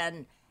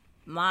then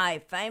my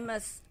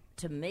famous,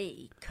 to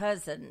me,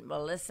 cousin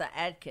Melissa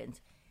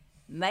Atkins,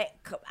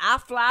 I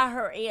fly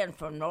her in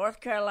from North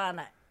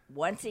Carolina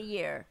once a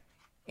year,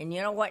 and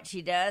you know what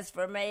she does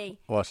for me?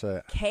 What's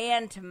that?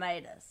 Canned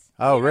tomatoes.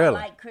 Oh, really?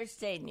 Like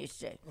Christine used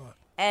to.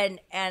 And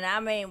I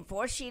mean,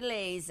 before she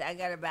leaves, I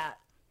got about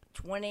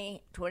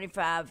 20,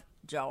 25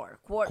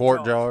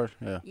 quart jars.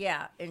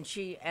 Yeah, and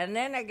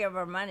then I give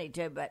her money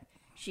too, but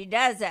she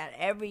does that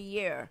every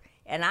year,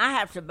 and I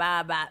have to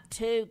buy about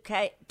two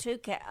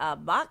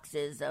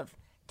boxes of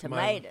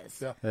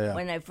tomatoes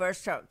when they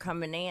first start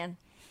coming in,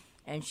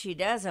 and she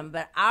does them.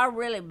 But I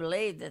really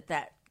believe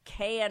that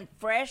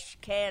fresh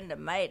canned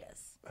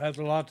tomatoes has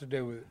a lot to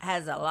do with it.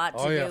 Has a lot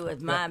to do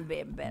with mine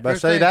being better. But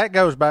see, that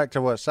goes back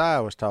to what Si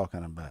was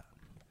talking about.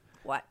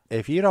 What?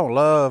 If you don't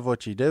love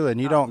what you do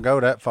and you don't go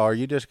that far,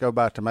 you just go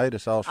buy tomato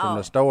sauce from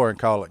the store and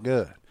call it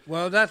good.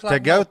 Well, that's like to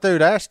go through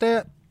that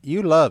step,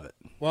 you love it.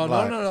 Well,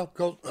 no.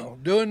 'Cause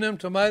doing them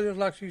tomatoes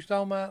like she's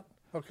talking about,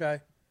 okay,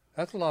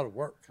 that's a lot of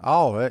work.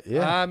 Oh,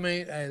 yeah. I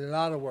mean, a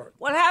lot of work.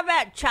 Well, how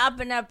about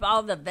chopping up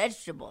all the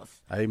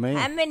vegetables? Amen.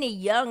 How many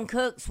young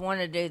cooks want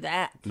to do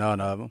that?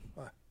 None of them.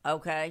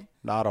 Okay.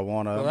 Not a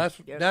one of them. Well,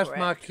 that's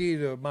my key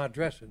to my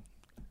dressing.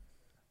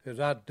 Is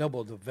I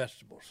double the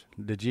vegetables.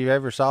 Did you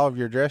ever solve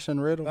your dressing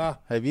riddle?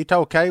 Have you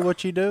told Kay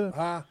what you do?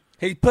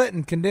 He's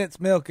putting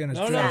condensed milk in his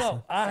dressing.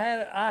 No. I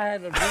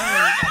had a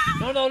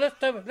dream. No. Let's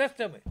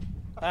tell me.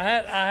 I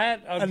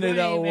had a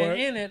dream, and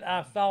in it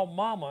I saw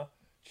Mama.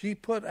 She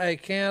put a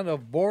can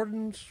of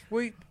Borden's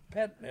sweet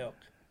pet milk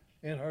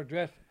in her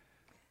dressing.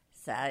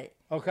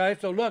 Okay,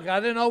 so look, I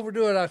didn't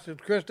overdo it. I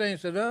said, Christine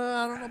said,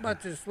 I don't know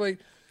about this sweet.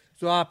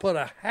 So I put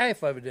a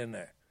half of it in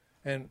there.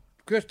 And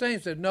Christine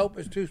said, nope,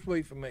 it's too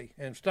sweet for me.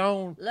 And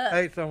Stone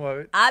ate some of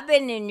it. I've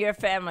been in your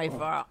family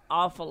for an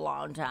awful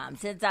long time,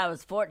 since I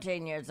was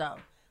 14 years old.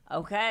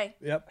 Okay?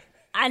 Yep.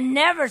 I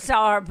never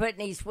saw her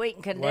putting any sweet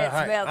and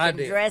condensed milk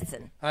in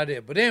dressing. I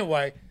did. But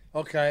anyway,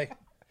 okay.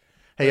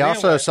 He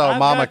also saw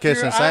Mama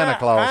kissing Santa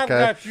Claus. I've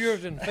got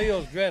yours and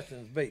Phil's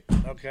dressings beat.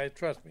 Okay,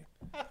 trust me.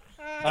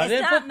 I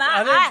didn't put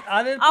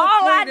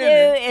all I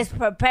do is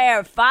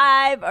prepare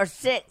 5 or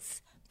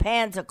 6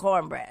 pans of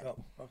cornbread. Oh,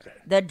 okay.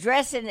 The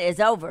dressing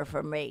is over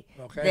for me.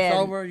 Okay, then it's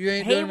over. You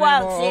ain't he doing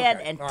walks anymore? in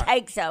and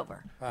takes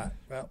over. All right.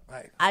 Well,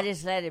 hey. I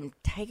just let him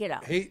take it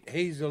off.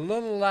 He's a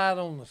little light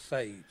on the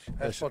sage.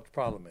 That's what the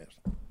problem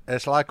is.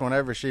 It's like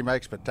whenever she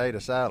makes potato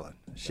salad.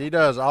 She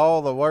does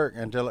all the work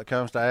until it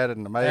comes to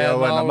adding the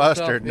mayo and the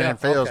mustard, and then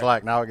feels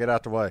like, now get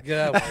out the way.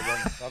 Get out of the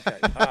way. Okay.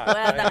 All right.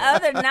 Well, the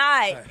other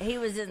night, he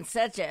was in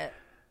such a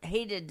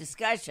heated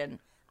discussion.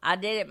 I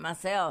did it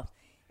myself.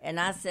 And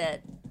I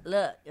said,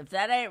 look, if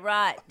that ain't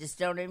right, just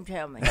don't even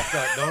tell me. That's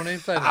right. Don't even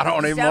say that. I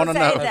don't even want to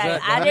know.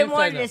 I didn't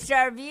want to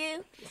disturb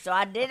you, so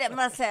I did it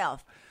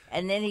myself.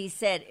 And then he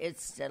said,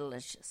 it's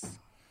delicious.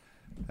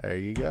 There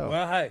you go.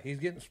 Well, hey, he's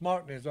getting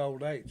smart in his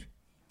old age.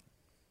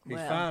 He's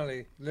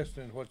finally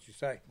listening to what you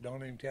say.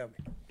 Don't even tell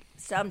me.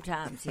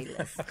 Sometimes he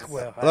listens.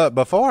 Look,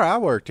 before I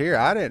worked here,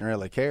 I didn't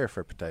really care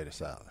for potato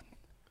salad.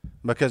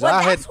 Because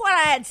that's what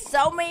I had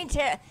so many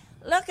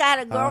Look, I had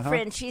a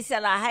girlfriend. She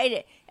said, I hate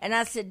it. And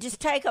I said, just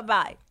take a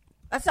bite.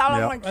 That's all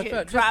I want you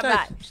to try a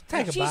bite.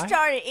 And she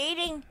started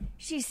eating.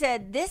 She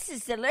said, this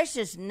is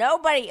delicious.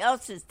 Nobody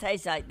else's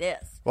tastes like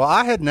this. Well,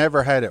 I had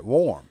never had it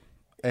warm.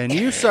 And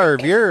you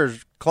serve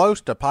yours close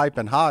to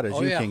piping hot as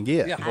you can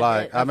get. Yeah.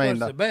 Like, I mean,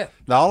 the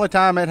only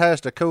time it has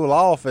to cool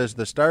off is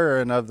the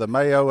stirring of the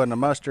mayo and the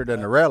mustard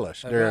and the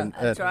relish.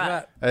 That's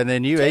right. And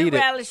then you 2 eat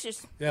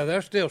relishes. it. Yeah,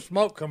 there's still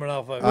smoke coming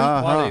off of it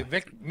while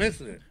they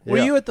missing it. Were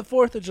you at the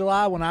 4th of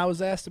July when I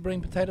was asked to bring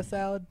potato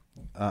salad?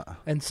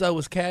 And so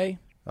was Kay.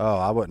 Oh,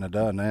 I wouldn't have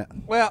done that.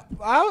 Well,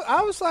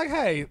 I was like,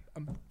 hey,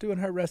 I'm doing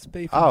her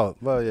recipe.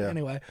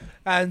 Anyway,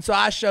 and so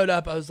I showed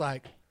up. I was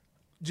like,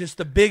 just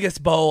the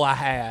biggest bowl I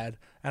had.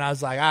 And I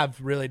was like,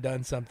 I've really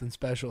done something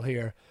special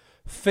here.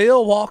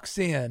 Phil walks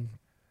in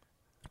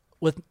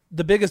with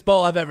the biggest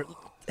bowl I've ever.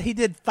 He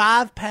did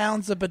 5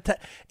 pounds of potato.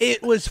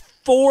 It was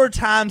 4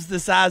 times the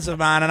size of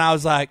mine. And I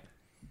was like,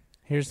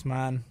 here's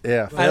mine.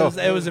 Yeah,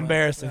 it was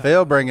embarrassing.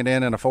 Phil bringing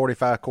in a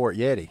 45-quart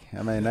Yeti.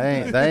 I mean,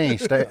 they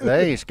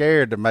ain't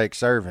scared to make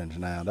servings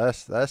now.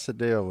 That's the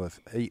deal with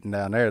eating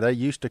down there. They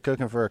used to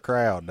cooking for a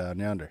crowd down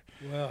yonder.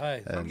 Well,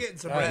 hey, I'm getting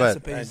some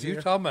recipes.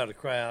 You're talking about a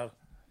crowd.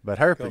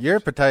 But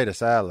your potato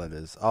salad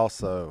is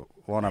also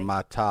one of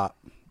my top.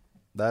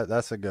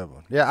 That's a good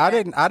one. Yeah, I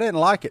didn't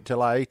like it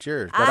till I ate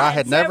yours, but I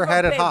had never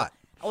had it hot.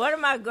 One of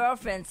my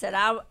girlfriends said,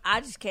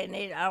 I just can't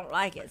eat it. I don't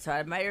like it. So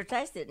I made her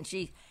taste it. And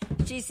she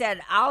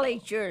said, I'll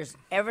eat yours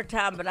every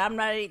time, but I'm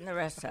not eating the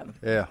rest of them.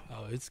 Yeah.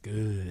 Oh, it's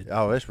good.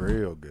 Oh, it's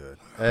real good.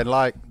 And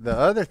like the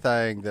other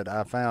thing that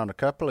I found a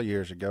couple of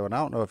years ago, and I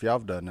don't know if y'all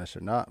have done this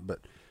or not, but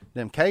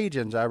them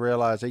Cajuns, I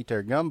realize, eat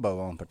their gumbo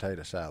on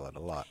potato salad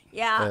a lot.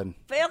 Yeah, and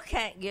Phil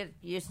can't get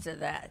used to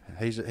that.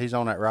 He's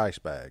on that rice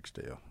bag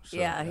still. So,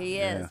 yeah, he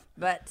is.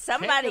 But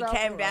somebody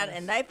came down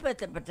and they put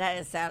the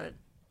potato salad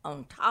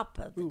on top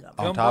of the gumbo.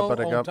 On top of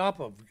the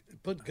gumbo.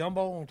 Put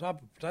gumbo on top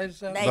of potato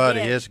salad. Buddy,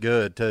 it's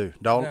good too.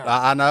 Don't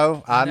I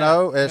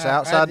know it's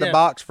outside the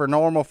box for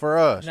normal for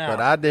us, but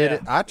I did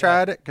it. I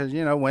tried it because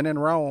when in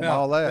Rome,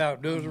 all that.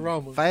 Outdoors in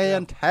Rome.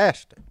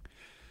 Fantastic.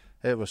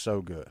 It was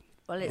so good.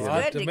 Well, it's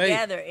good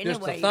together anyway.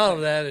 Just the thought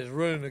of that is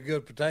ruining a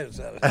good potato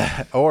salad.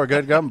 Or a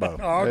good gumbo.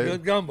 Or a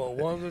good gumbo,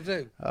 one of the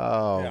two.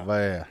 Oh,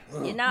 man.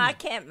 I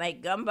can't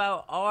make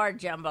gumbo or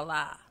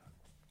jambalaya.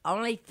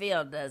 Only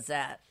Phil does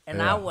that,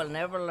 and I will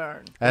never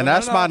learn. And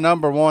that's my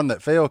number one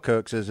that Phil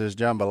cooks is his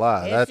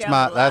jambalaya.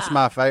 That's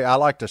my favorite. I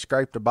like to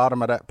scrape the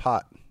bottom of that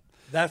pot.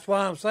 That's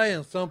why I'm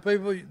saying some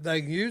people,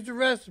 they can use the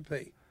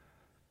recipe,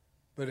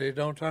 but it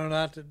don't turn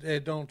out.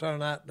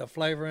 The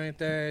flavor ain't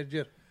there. It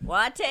just. Well,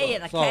 I tell you,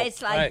 in a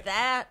case like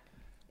that,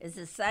 it's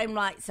the same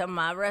like some of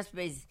my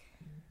recipes.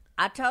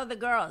 I told the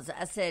girls,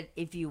 I said,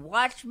 if you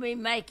watch me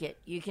make it,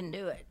 you can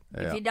do it.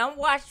 Yeah. If you don't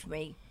watch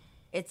me,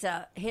 it's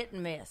a hit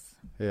and miss.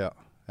 Yeah.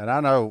 And I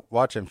know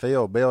watching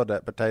Phil build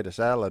that potato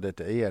salad at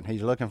the end,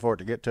 he's looking for it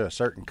to get to a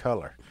certain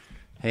color.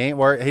 He ain't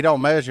worried. He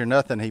don't measure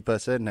nothing he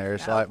puts in there.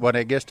 It's like when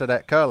it gets to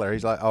that color,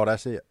 he's like, oh,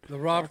 that's it. The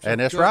Robertson and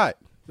it's right.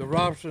 The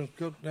Robertson's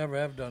cook never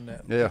have done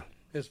that. Yeah.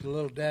 It's a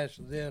little dash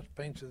of this,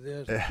 pinch of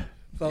this. Yeah.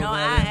 No,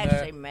 I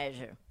actually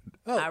measure.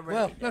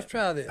 Let's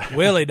try this.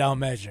 Willie don't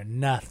measure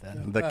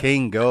nothing. The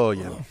King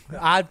Gullion.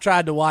 I've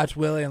tried to watch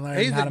Willie and learn how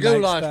to make stuff. He's a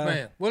goulash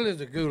man. Willie's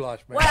a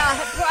goulash man.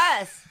 Well,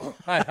 plus,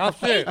 hey, I'm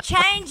serious. He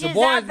changes the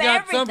boy's up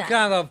got everything. some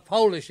kind of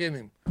Polish in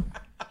him.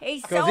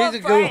 He's so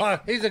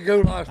He's a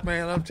goulash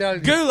man, I'm telling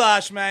you.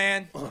 Goulash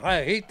man.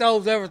 Hey, he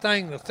throws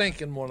everything to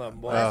thinking one of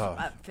them, boys.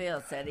 That's what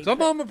Phil said.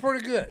 Some of them are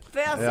pretty good.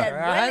 Phil said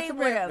Willie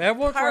would have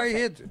everyone's where he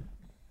hits it.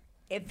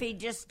 If he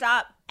just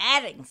stopped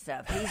adding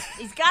stuff.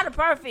 He's got a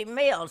perfect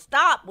meal.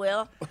 Stop,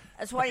 Will.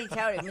 That's what he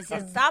told him. He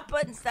said, stop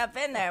putting stuff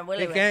in there.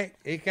 Willie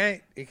he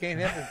can't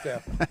help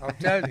himself. I'm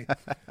telling you.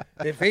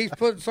 If he's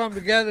putting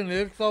something together and he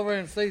looks over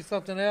and sees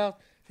something else,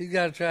 he's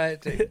got to try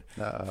it too.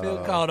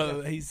 Phil called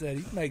him. He said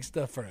he makes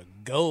stuff for a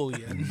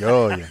Gullion.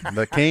 Gullion.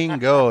 The King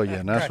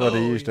Gullion. That's what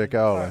he used to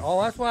call him.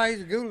 Oh, that's why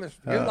he's a goulash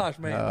man.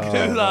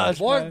 Goulash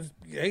man.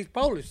 He's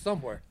Polish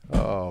somewhere.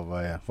 Oh,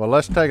 man. Well,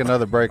 let's take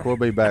another break. We'll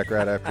be back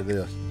right after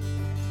this.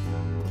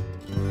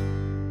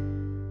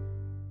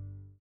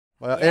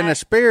 Well, in the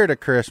spirit of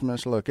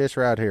Christmas, look, it's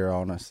right here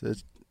on us.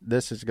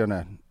 This is going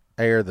to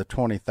air the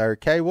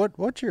 23rd. Kay,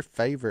 what's your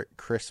favorite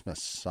Christmas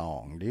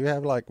song? Do you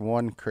have like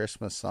one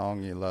Christmas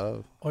song you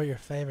love? Or your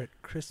favorite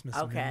Christmas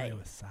memory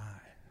with Si?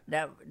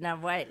 Now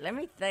wait, let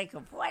me think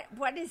of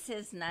what is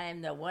his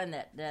name? The one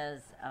that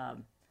does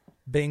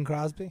Bing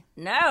Crosby?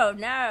 No,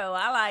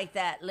 I like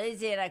that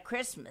Louisiana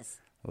Christmas.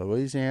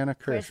 Louisiana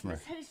Christmas.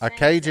 A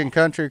Cajun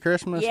country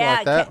Christmas,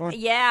 like that one?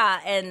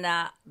 Yeah,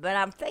 and but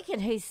I'm thinking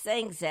who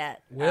sings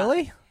that?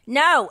 Willie?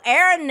 No,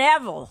 Aaron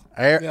Neville.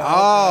 Okay.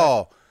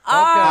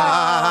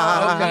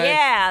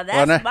 Yeah,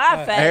 that's my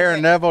favorite.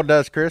 Aaron Neville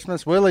does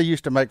Christmas. Willie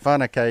used to make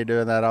fun of Kay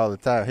doing that all the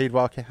time. He'd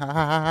walk in,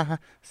 well,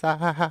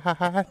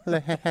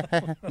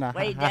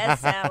 he does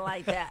sound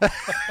like that.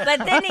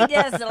 But then he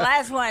does the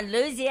last one,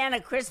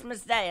 Louisiana Christmas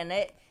Day, and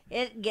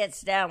it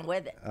gets down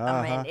with it.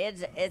 I mean,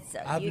 it's.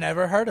 I've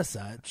never heard of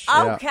such.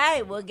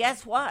 Okay, well,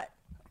 guess what?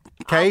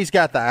 Kay's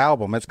got the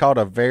album. It's called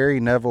A Very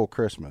Neville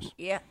Christmas.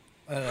 Yeah.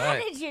 How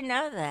did you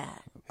know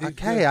that?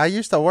 Okay, I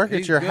used to work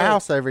at your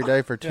house every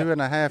day for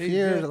 2.5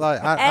 years.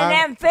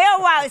 Then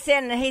Phil walks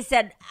in and he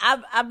said,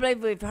 I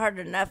believe we've heard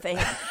enough of him.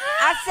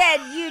 I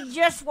said, you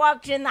just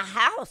walked in the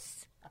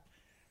house.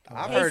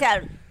 He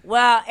said,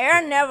 well,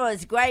 Aaron Neville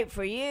is great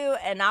for you,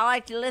 and I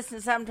like to listen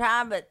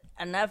sometime, but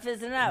enough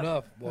is enough.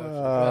 Enough, boy.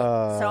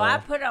 So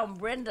I put on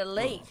Brenda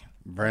Lee.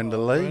 Brenda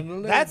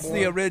Lee? That's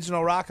the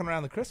original Rockin'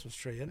 Around the Christmas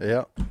Tree, isn't it?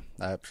 Yep,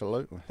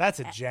 absolutely. That's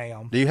a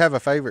jam. Do you have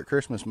a favorite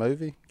Christmas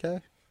movie,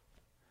 Kay?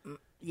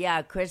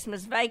 Yeah,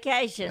 Christmas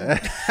Vacation.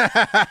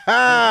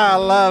 I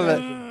love it.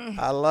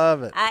 I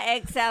love it.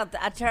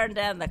 I turned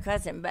down the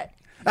cousin, but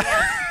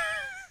yes,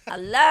 I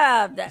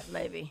love that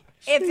movie.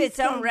 If it's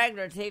on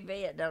regular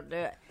TV, it don't do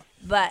it.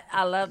 But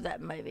I love that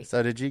movie.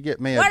 So did you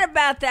get me What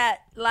about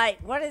that,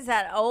 what is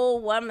that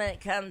old woman that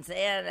comes in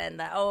and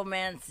the old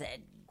man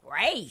said,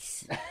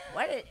 Grace?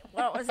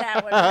 What was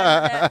that one?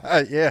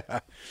 Yeah.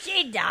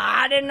 She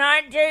died in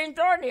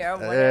 1930 or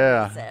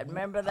whatever he said.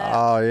 Remember that?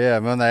 Oh, yeah.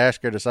 When they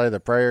ask her to say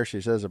the prayer,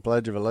 she says the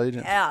Pledge of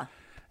Allegiance. Yeah.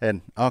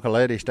 And Uncle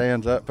Eddie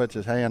stands up, puts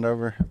his hand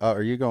over.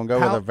 Are you going to go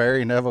with a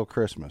Very Neville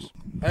Christmas?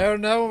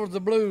 Aaron Neville was the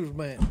blues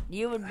man.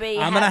 You would be.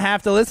 I'm going to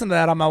have to listen to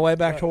that on my way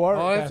back to work.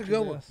 Oh, that's a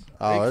good one.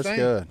 Oh, it's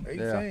good.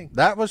 Yeah.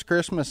 That was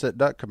Christmas at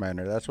Duck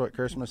Commander. That's what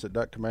Christmas at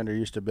Duck Commander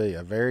used to be.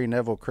 A Very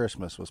Neville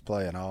Christmas was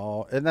playing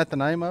all. Isn't that the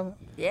name of it?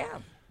 Yeah.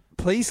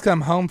 Please Come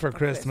Home for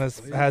Christmas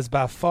has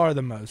by far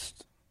the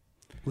most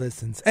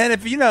listens. And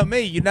if you know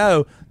me, you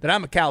know that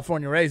I'm a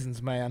California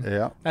Raisins man.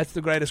 Yeah. That's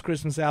the greatest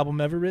Christmas album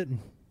ever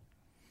written.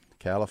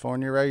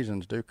 California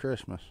Raisins do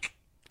Christmas.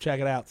 Check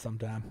it out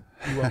sometime.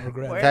 You won't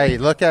regret it. Hey,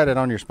 look at it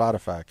on your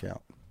Spotify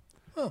account.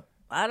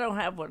 I don't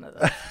have one of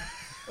those.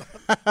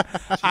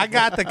 I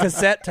got the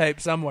cassette tape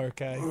somewhere,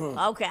 Kay.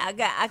 Okay,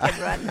 I can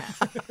run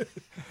that.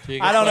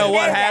 I don't know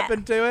what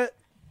happened to it.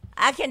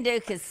 I can do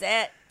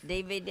cassette,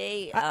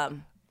 DVD,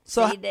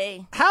 So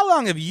CD. How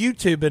long have you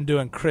two been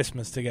doing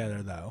Christmas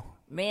together, though?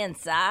 Me and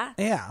Si?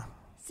 Yeah.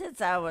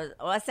 Since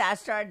I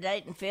started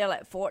dating Phil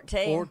at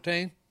 14.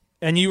 14.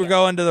 And you were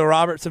going to the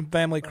Robertson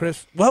family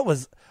Christmas. What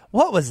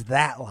was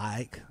that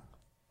like?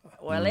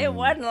 Well, it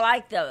wasn't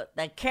like the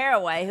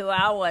Caraway who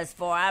I was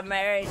for. I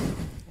married.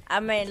 I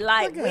mean,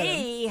 like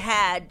we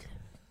had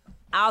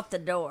out the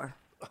door.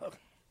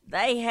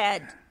 They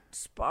had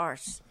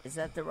sparse. Is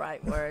that the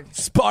right word?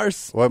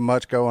 Sparse. Wasn't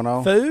much going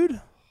on.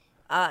 Food?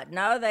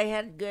 No, they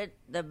had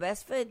the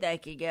best food they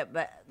could get,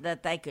 but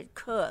that they could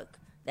cook.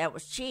 That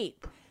was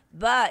cheap,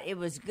 but it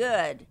was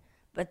good.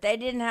 But they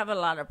didn't have a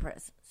lot of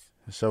presents.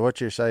 So what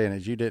you're saying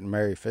is you didn't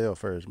marry Phil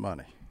for his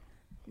money.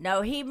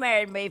 No, he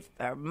married me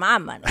for my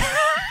money.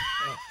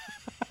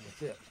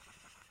 That's it.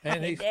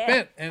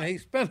 And he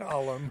spent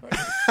all of them.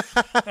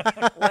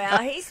 Well,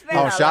 he spent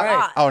a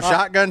lot. On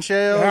shotgun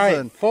shells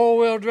and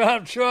 4-wheel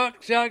drive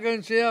truck,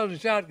 shotgun shells,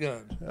 and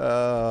shotguns.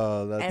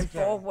 Oh, that's And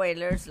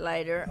 4-wheelers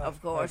later,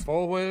 of course.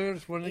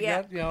 4-wheelers when they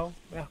got, Yeah.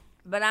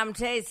 But I'm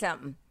telling you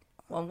something.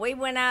 When we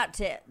went out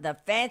to the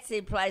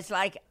fancy place,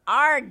 like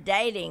our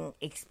dating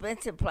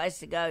expensive place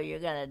to go, you're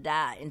going to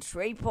die, in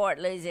Shreveport,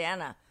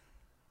 Louisiana,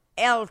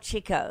 El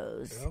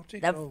Chico's.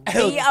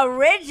 The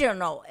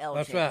original El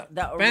That's Chico. right.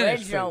 The Spanish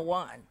original food.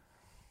 one.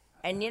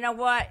 And you know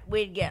what?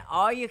 We'd get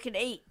all you could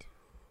eat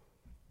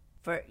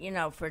for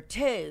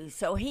two.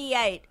 So he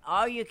ate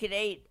all you could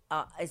eat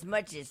as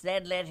much as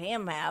they'd let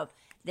him have.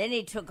 Then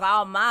he took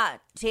all my,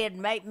 he'd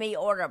make me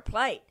order a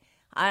plate.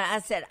 I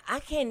said, I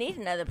can't eat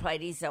another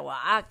plate. He said, well,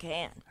 I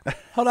can.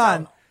 Hold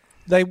on.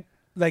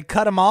 They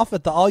cut him off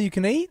at the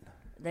all-you-can-eat?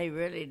 They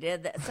really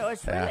did that. So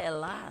it's really a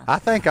lie. I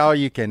think all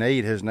you can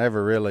eat has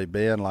never really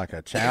been like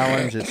a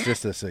challenge. It's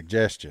just a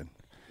suggestion.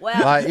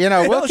 Well, Like,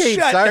 we'll keep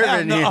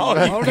serving you.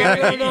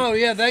 No.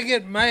 Yeah, they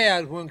get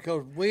mad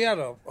because we had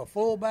a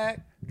fullback,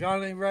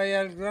 Johnny Ray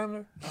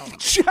Alexander.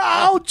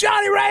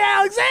 Johnny Ray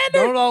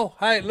Alexander? No.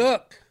 Hey,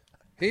 look.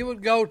 He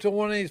would go to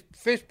one of these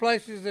fish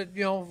places that,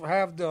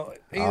 have the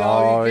eat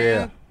all you can.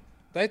 Yeah.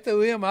 They threw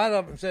him out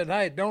of it and said,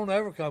 hey, don't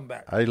ever come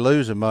back. They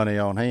losing money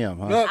on him,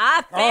 huh? Look,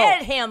 I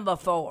fed him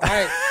before.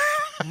 Hey,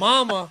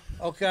 Mama,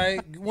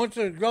 went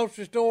to the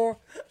grocery store.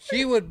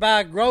 She would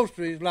buy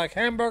groceries like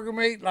hamburger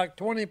meat, like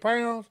 20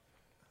 pounds.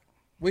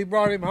 We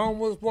brought him home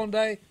with us one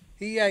day.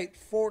 He ate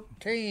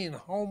 14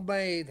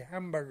 homemade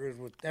hamburgers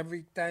with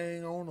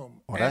everything on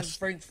them and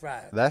French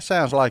fries. That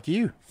sounds like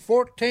you.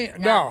 14.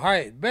 No,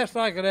 hey, best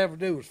I could ever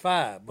do was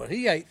 5, but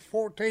he ate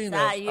 14 of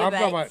them.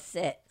 You ate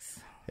 6.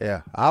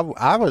 Yeah,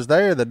 I was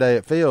there the day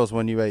at Phil's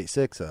when you ate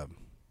 6 of them.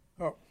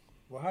 Oh,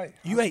 well, hey.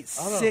 You ate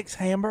 6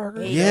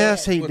 hamburgers?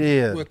 Yes, he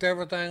did. With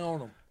everything on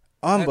them.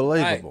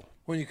 Unbelievable. Hey,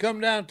 when you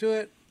come down to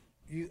it,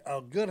 a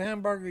good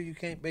hamburger, you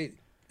can't beat it.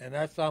 And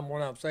that's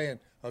what I'm saying.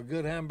 A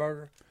good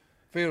hamburger,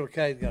 Phil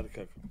K's got to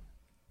cook them.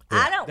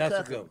 I don't That's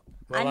cook a good them.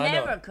 one. Well, I I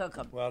never know. cook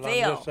them. Well,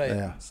 Phil. I'm just saying.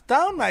 Yeah.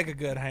 Stone make a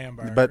good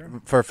hamburger. But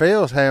for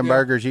Phil's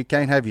hamburgers, you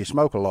can't have your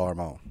smoke alarm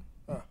on.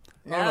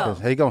 No.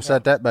 He going to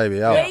set that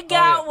baby off. We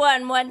got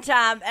one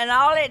time, and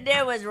all it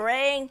did was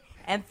ring,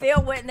 and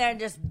Phil went in there and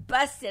just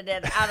busted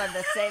it out of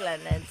the ceiling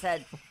and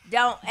said,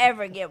 don't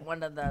ever get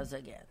one of those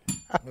again.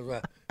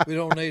 We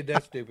don't need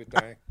that stupid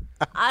thing.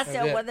 I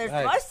said, well, they're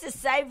supposed to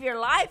save your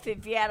life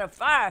if you had a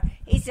fire.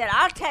 He said,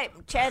 I'll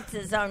take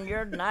chances on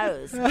your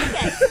nose. You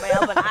can't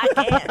smell, but I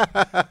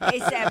can. He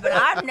said, but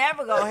I'm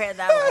never going to hear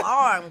that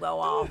alarm go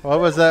off.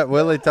 What was that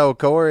Willie told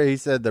Corey? He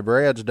said the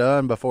bread's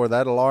done before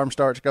that alarm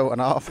starts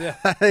going off. Yeah.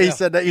 He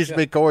said that used to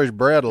be Corey's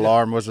bread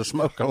alarm was a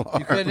smoke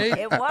alarm. You couldn't eat it.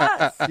 It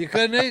was. You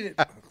couldn't eat it.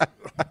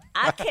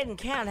 I couldn't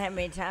count how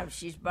many times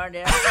she's burned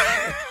it up.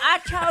 I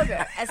told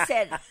her, I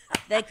said,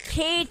 the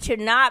key to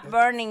not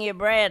burning your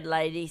bread,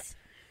 ladies,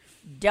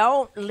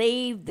 don't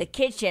leave the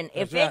kitchen.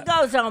 If it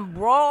goes on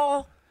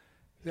broil,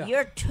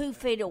 you're 2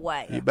 feet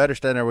away. You better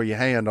stand there with your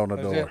hand on the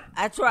door.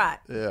 That's right.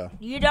 Yeah.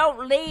 You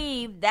don't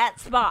leave that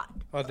spot.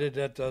 I did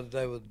that the other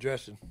day with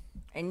dressing.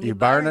 And You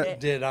burn burned it?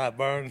 Did I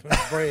burn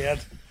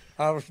bread?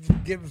 I was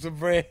getting some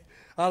bread.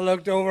 I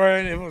looked over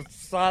and it was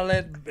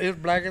solid. It was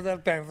black as a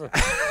panther.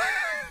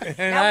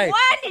 And Now,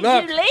 why did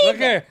you leave Look it?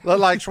 here. Look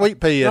like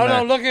sweet pea in there.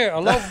 No, look here. A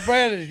loaf of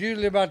bread is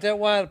usually about that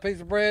wide a piece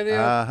of bread is.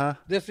 Uh-huh.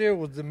 This here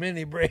was the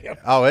mini bread.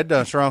 Oh, it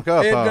done shrunk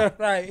up, huh?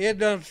 It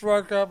done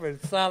shrunk up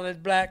and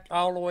solid black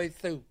all the way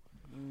through.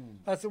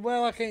 I said,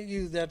 well, I can't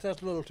use that.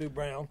 That's a little too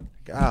brown.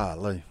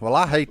 Golly. Well,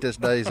 I hate this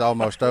day's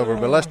almost over,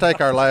 but let's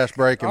take our last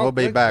break, and we'll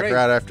be back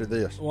right after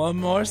this. One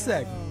more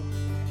segment.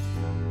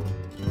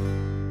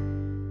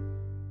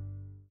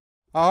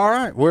 All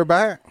right, we're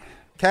back.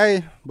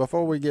 Kay,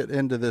 before we get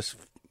into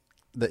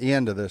the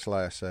end of this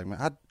last segment,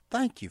 I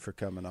thank you for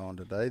coming on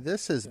today.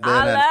 This has been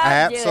an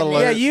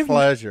absolute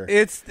pleasure.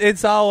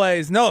 It's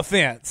always, no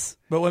offense,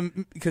 but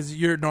because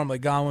you're normally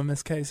gone when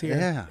Miss Kay's here.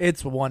 Yeah.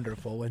 It's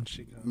wonderful when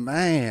she goes.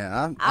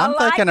 Man, I'm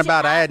thinking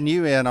about adding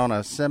you in on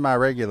a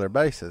semi-regular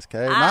basis,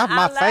 Kay.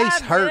 My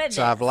face hurts.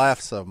 I've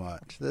laughed so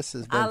much. This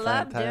has been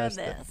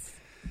fantastic. Doing this.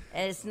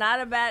 And it's not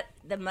about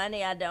the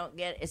money I don't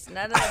get. It's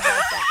none of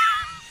that.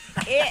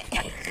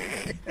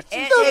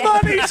 The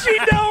money she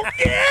don't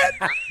get.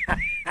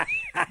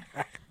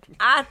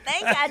 I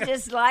think I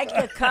just like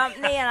the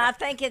company, and I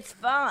think it's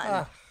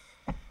fun.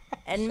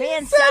 And me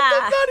and Said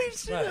the Si, money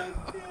she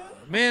don't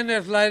get. Me and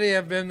this lady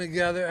have been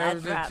together ever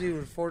That's since right. she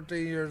was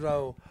 14 years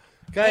old.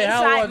 Okay, he's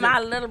how like was my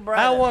it? little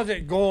brother. How was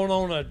it going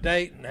on a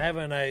date and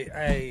having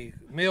a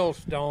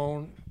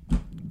millstone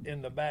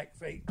in the back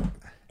seat?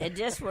 It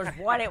just was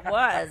what it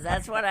was.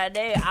 That's what I do.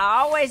 I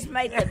always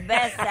make the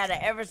best out of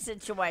every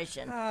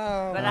situation.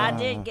 But I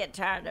did get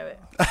tired of it.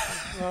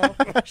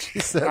 She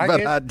said,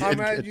 but I did I'm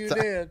glad get you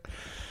tired. did.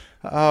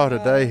 Oh,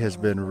 today has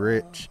been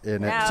rich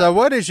in it. No. So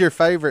what is your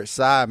favorite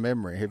Si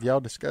memory? Have y'all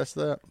discussed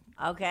that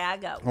Okay, I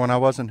go. when I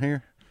wasn't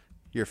here?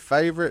 Your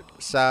favorite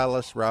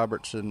Silas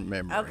Robertson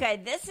memory. Okay,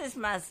 this is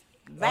my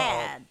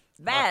bad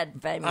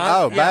favorite.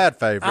 Bad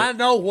favorite. I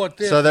know what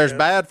this So there's is.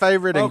 bad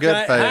favorite and good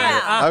favorite.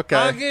 Yeah. Okay.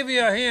 I'll give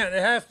you a hint.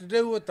 It has to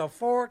do with the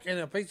fork and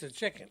a piece of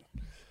chicken.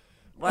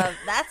 Well,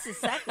 that's the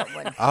second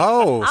one.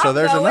 Oh, so I'll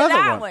there's go with another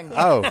that one. one.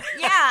 Oh,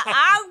 Yeah,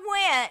 I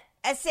went.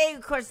 And see,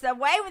 of course, the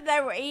way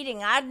they were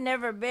eating, I'd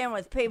never been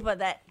with people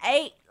that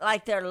ate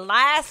like their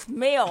last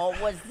meal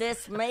was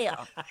this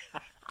meal.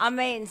 I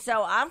mean,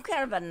 so I'm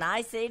kind of a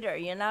nice eater,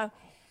 you know?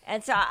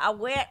 And so I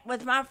went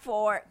with my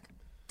fork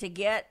to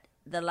get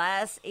the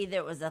last, either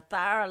it was a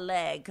thigh or a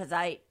leg, because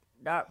I ate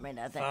dark meat,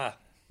 I think.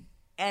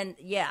 And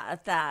yeah, a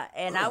thigh.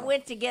 And I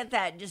went to get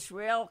that just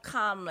real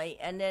calmly,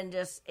 and then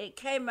just, it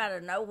came out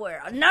of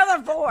nowhere.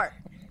 Another fork.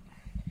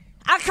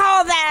 I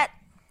call that.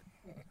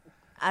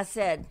 I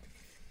said,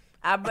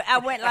 I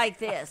went like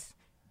this.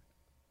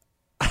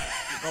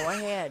 Go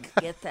ahead,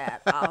 get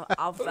that.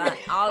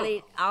 I'll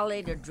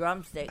eat a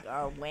drumstick or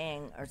a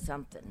wing or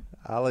something.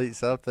 I'll eat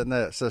something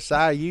else. So,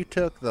 Si, you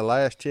took the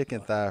last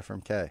chicken thigh from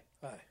Kay.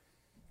 Right.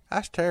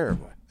 That's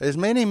terrible. As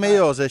many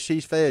meals as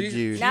she's fed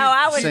you. No,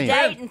 I was since.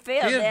 dating Phil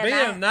She was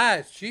then. being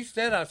nice. She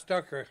said I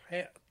stuck her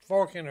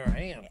fork in her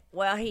hand.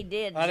 Well, he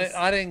did.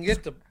 I didn't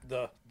get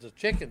the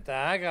chicken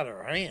thigh. I got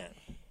her hand.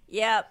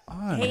 Yep.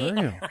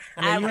 Unreal.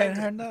 I mean, you hadn't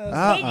heard those?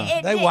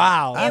 Uh-uh. They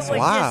wild. It That's was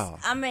wild.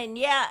 just, I mean,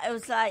 yeah, it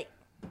was like,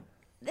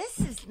 this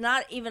is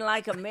not even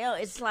like a meal.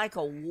 It's like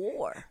a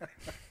war.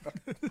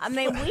 I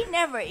mean, we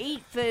never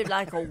eat food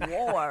like a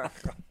war.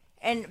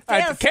 And Phil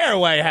At the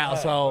Caraway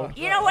household.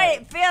 you know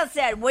what Phil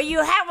said? Well,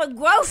 you have a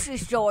grocery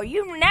store.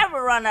 You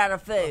never run out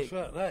of food.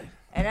 That's right.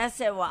 And I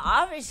said, well,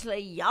 obviously,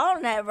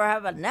 y'all never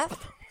have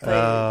enough food.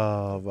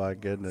 Oh, my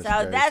goodness. So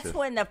gracious. that's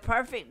when the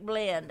perfect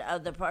blend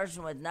of the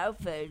person with no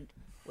food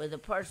with the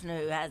person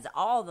who has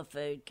all the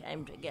food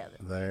came together.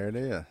 There it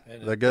is.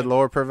 The good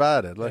Lord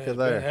provided. Look at Been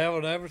there.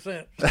 having ever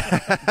since.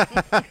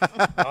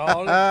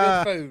 All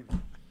this good food.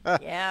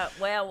 Yeah,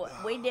 well,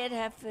 we did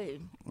have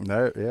food.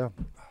 No, yeah.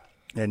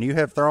 And you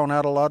have thrown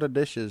out a lot of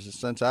dishes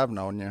since I've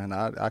known you, and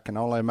I can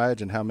only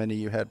imagine how many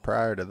you had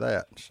prior to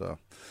that. So,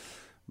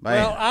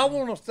 man. Well, I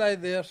want to say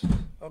this.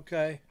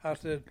 Okay, I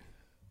said,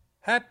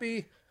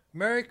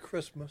 Merry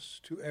Christmas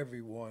to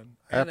everyone.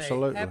 And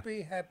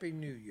Absolutely. a happy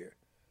New Year.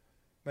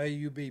 May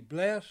you be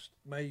blessed.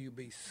 May you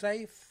be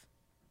safe.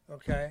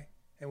 Okay?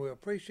 And we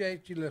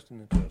appreciate you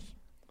listening to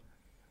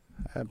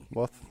us.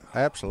 Well,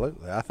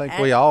 absolutely. I think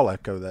we all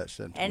echo that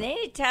sentiment. And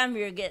anytime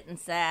you're getting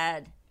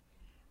sad,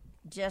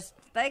 just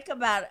think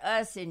about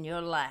us and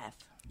you'll laugh.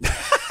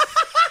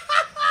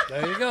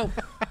 There you go.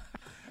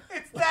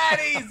 It's that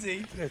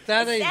easy. It's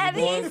that easy, That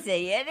boy.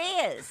 easy. It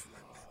is.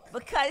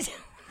 Because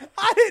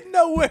I didn't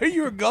know where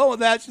you were going with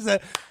that. She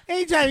said,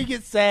 anytime you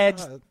get sad,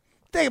 just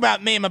think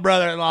about me and my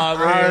brother-in-law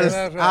over I here. was,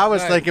 That's right. I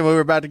was Hey. thinking we were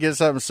about to get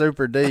something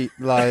super deep.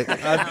 Like,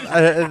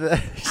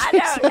 I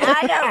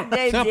don't do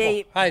Simple.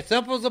 deep. Hey,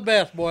 simple's the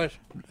best, boys.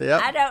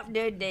 yep. I don't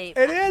do deep.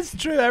 It is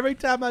true. Every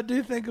time I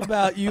do think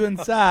about you and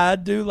Si, I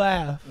do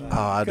laugh. Oh,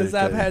 I do Because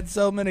I've too. had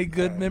so many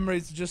good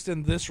memories just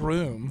in this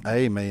room.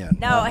 Amen.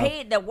 No,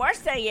 the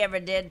worst thing he ever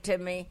did to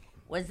me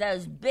was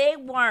those big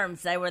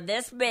worms. They were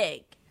this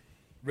big.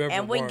 River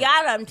And we worm.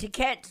 got them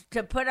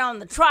to put on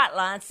the trot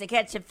lines to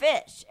catch a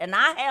fish, and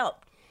I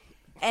helped.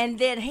 And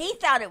then he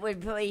thought it would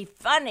be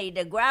funny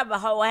to grab a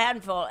whole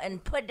handful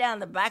and put down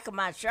the back of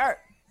my shirt.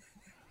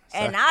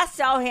 And I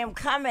saw him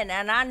coming,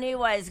 and I knew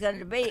what he was going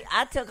to be.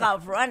 I took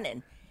off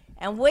running,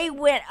 and we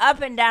went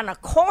up and down a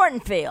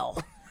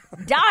cornfield,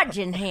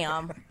 dodging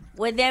him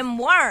with them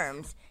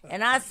worms.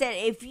 And I said,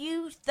 if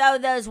you throw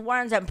those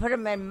worms and put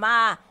them in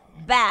my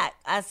back,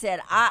 I said,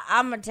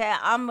 I'm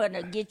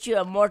gonna get you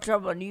in more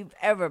trouble than you've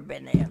ever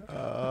been in.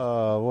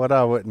 What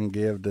I wouldn't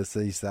give to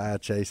see Si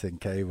chasing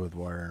Kay with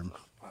worms.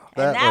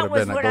 And that would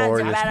have was been a when I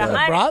was glorious about day.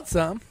 100. Brought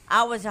some.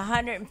 I was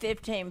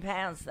 115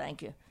 pounds,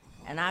 thank you,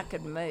 and I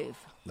could move.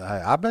 Hey,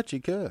 I bet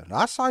you could.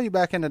 I saw you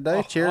back in the day,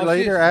 Oh,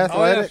 cheerleader, yeah,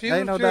 athletic. she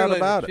Ain't no was doubt cheerleader.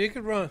 about She it.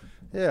 could run.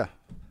 Yeah,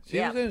 She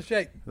Yeah. was in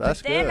shape.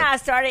 that's Then good. I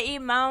started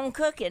eating my own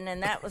cooking,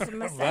 and that was a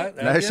mistake. Right.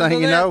 Next That's the end thing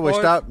of you that, know, we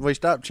boys.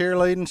 stopped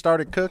cheerleading,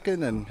 started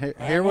cooking, and here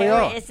And we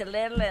are. It's a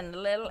little and a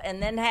little,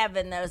 and then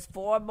having those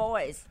 4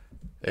 boys.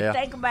 Yeah.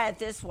 Think about it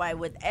this way: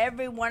 with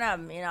every one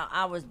of them,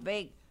 I was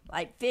big,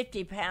 like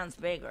 50 pounds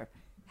bigger.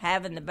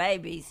 having the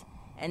babies.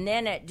 And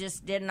then it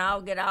just didn't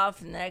all get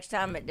off. And the next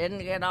time it didn't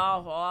get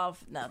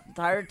off. The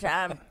third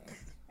time.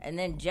 And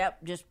then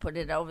Jep just put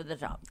it over the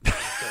top.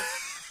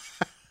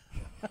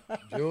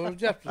 George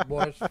Jep's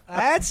boys.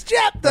 That's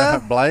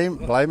Jephthah.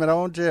 blame it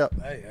on Jep.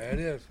 Hey, there it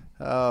is.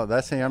 Oh,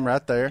 that's him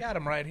right there. Got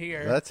him right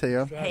here. That's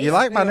him. He's You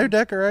like my new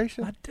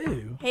decoration? I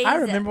do. He's I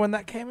remember when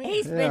that came in.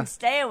 He's been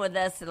staying with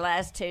us the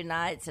last 2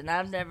 nights, and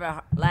I've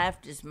never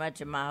laughed as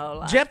much in my whole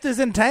life. Jephthah's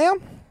in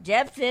town?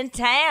 Jeff's in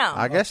town.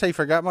 I guess he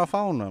forgot my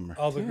phone number.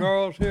 Are the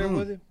girls here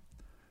with him?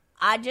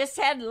 I just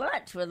had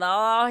lunch with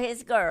all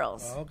his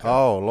girls. Okay.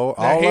 Oh, Lord.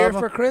 They're All here of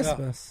them? for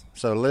Christmas.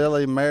 So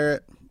Lily,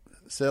 Merritt,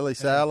 Silly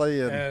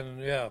Sally,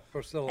 And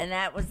Priscilla. And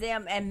that was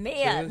them. And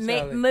Mia, Silly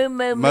Sally. Moo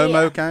Moo Moo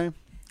Mia. came?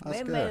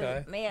 That's good.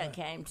 Okay. Mia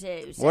came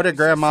too. So What did she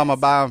Grandmama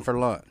says, buy him for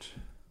lunch?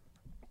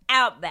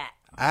 Outback.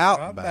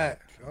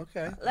 Outback.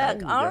 Okay.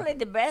 Look, only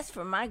the best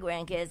for my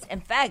grandkids.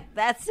 In fact,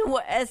 that's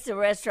the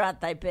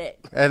restaurant they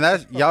picked. And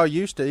that's y'all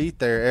used to eat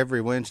there every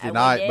Wednesday We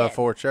night did.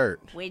 before church.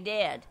 We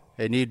did.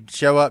 And you'd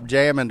show up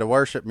jamming to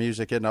worship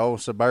music in the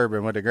old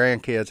Suburban with the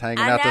grandkids hanging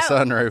I out the know.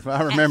 sunroof.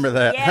 I remember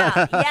that.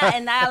 Yeah,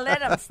 and I let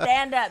them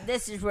stand up.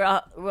 This is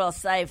real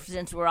safe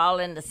since we're all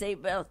in the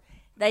seatbelts.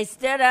 They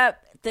stood up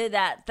through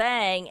that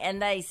thing,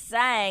 and they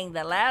sang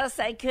the loudest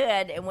they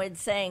could, and we'd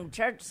sing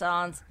church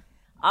songs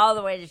all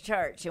the way to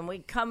church. And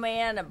we'd come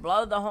in and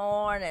blow the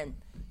horn, and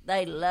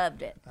they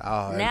loved it.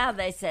 Oh, Now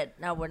they said,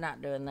 no, we're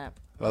not doing that.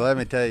 Well, let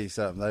me tell you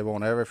something. They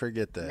won't ever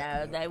forget that.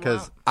 No, they Because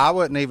won't. I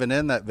wasn't even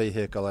in that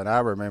vehicle, and I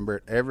remember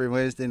it every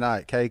Wednesday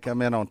night. Kay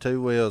come in on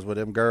 2 wheels with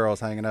them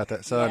girls hanging out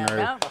that sunroof.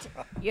 Yeah,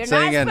 you're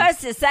Singing. not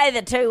supposed to say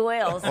the 2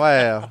 wheels.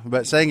 Well,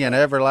 but singing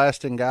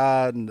 "Everlasting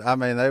God," and I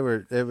mean,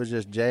 it was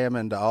just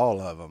jamming to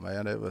all of them,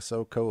 man. It was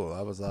so cool.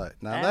 I was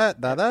like, now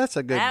that's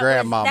a good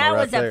grandmama that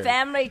right was there. a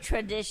family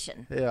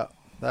tradition. Yeah,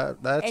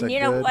 that's And a you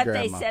know good what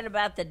grandma. they said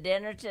about the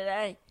dinner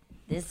today?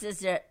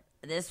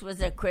 This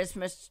was a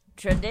Christmas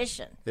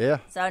tradition. Yeah,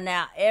 So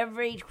now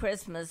every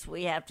Christmas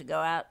we have to go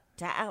out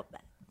to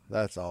Outback.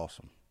 that's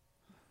awesome.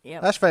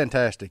 Yep. That's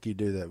fantastic. You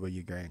do that with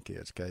your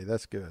grandkids, Kay.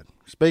 That's good.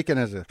 Speaking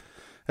as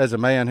a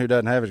man who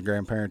doesn't have his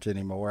grandparents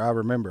anymore, I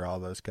remember all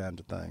those kinds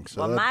of things.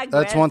 So Well,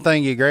 that's one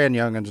thing you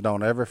grandyoungins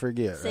don't ever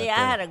forget. See, right I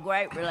there. had a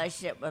great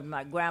relationship with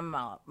my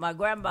grandma. My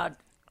grandpa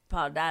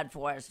died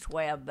before I was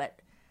 12, but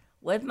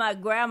with my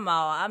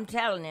grandma, I'm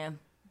telling you,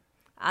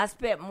 I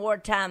spent more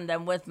time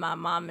than with my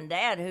mom and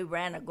dad, who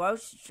ran a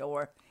grocery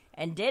store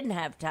and didn't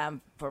have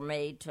time for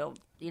me till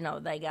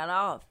they got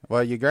off.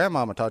 Well, your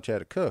grandmama taught you how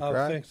to cook, I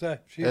right? think so.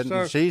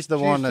 She's the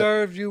one that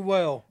serves you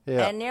well.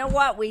 Yeah. And you know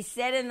what? We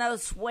sat in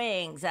those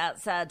swings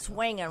outside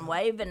swinging,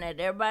 waving at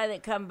everybody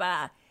that come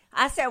by.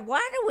 I said,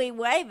 why do we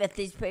wave at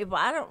these people?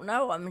 I don't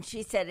know them. And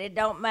she said, it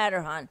don't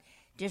matter, hon.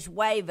 Just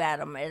wave at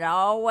them. It's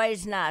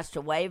always nice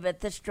to wave at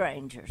the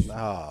strangers.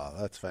 Oh,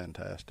 that's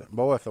fantastic.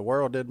 Boy, if the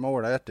world did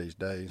more of that these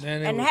days.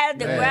 And had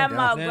the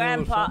grandma, Then it was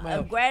grandpa, something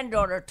else.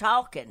 granddaughter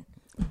talking.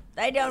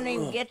 They don't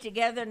even get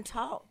together and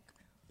talk.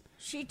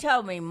 She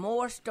told me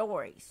more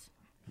stories.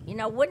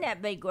 Wouldn't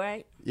that be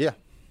great? Yeah.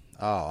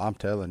 Oh, I'm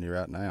telling you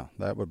right now,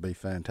 that would be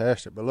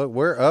fantastic. But look,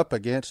 we're up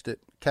against it.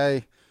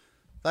 Kay,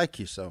 thank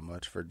you so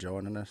much for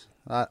joining us.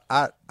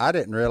 I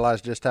didn't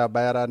realize just how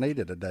bad I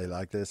needed a day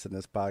like this in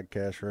this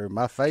podcast room.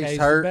 My face Kay's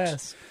the hurts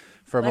best.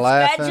 from But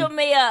laughing. schedule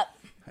me up.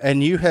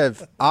 And you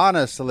have,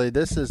 honestly,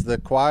 this is the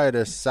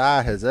quietest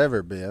Cy has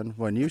ever been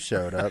when you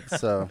showed up.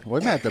 So we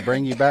may have to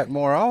bring you back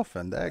more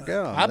often.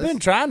 Dadgum. I've been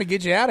trying to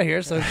get you out of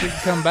here so she can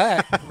come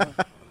back.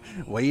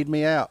 Weed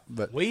me out.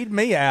 But Weed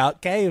me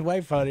out. Kay is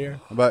way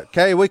funnier.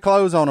 Kay, we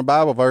close on a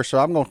Bible verse, so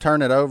I'm going to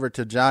turn it over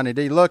to Johnny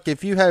D. Look,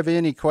 if you have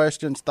any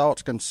questions,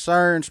 thoughts,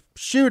 concerns,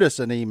 shoot us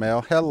an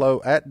email,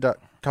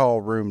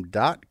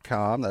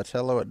 hello@duckcallroom.com. That's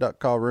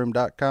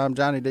hello@duckcallroom.com.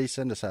 Johnny D,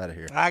 send us out of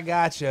here. I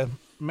got you.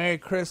 Merry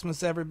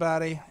Christmas,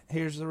 everybody.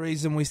 Here's the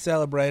reason we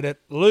celebrate it.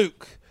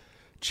 Luke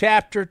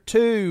chapter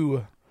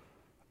 2,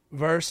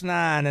 verse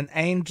 9. An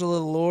angel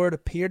of the Lord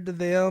appeared to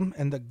them,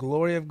 and the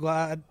glory of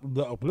God...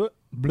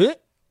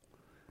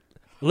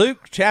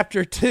 Luke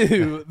chapter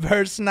 2,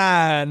 verse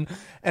 9.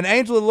 An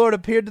angel of the Lord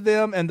appeared to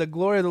them, and the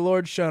glory of the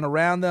Lord shone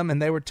around them, and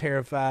they were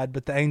terrified.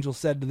 But the angel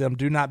said to them,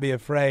 do not be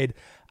afraid.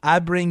 I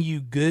bring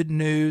you good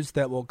news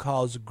that will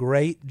cause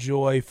great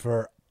joy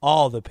for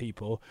all the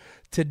people.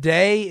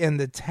 Today in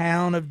the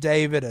town of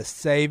David, a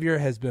Savior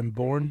has been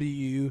born to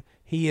you.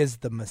 He is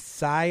the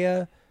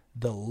Messiah,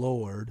 the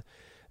Lord.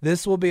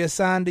 This will be a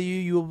sign to you.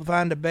 You will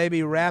find a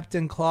baby wrapped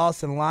in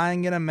cloths and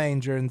lying in a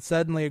manger. And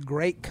suddenly a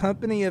great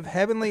company of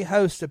heavenly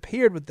hosts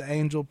appeared with the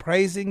angel,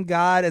 praising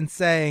God and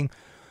saying,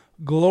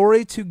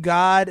 glory to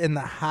God in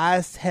the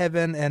highest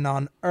heaven, and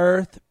on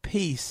earth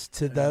peace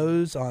to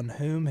those on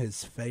whom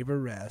his favor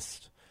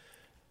rests.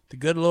 The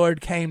good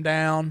Lord came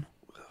down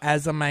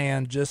as a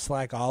man just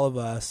like all of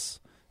us,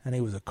 and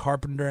he was a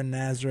carpenter in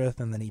Nazareth,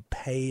 and then he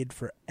paid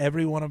for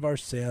every one of our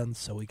sins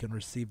so we can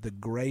receive the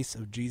grace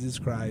of Jesus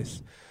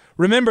Christ.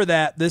 Remember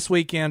that this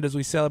weekend as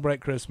we celebrate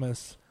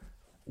Christmas.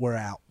 We're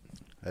out.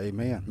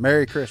 Amen.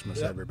 Merry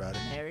Christmas, everybody.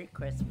 Merry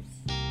Christmas.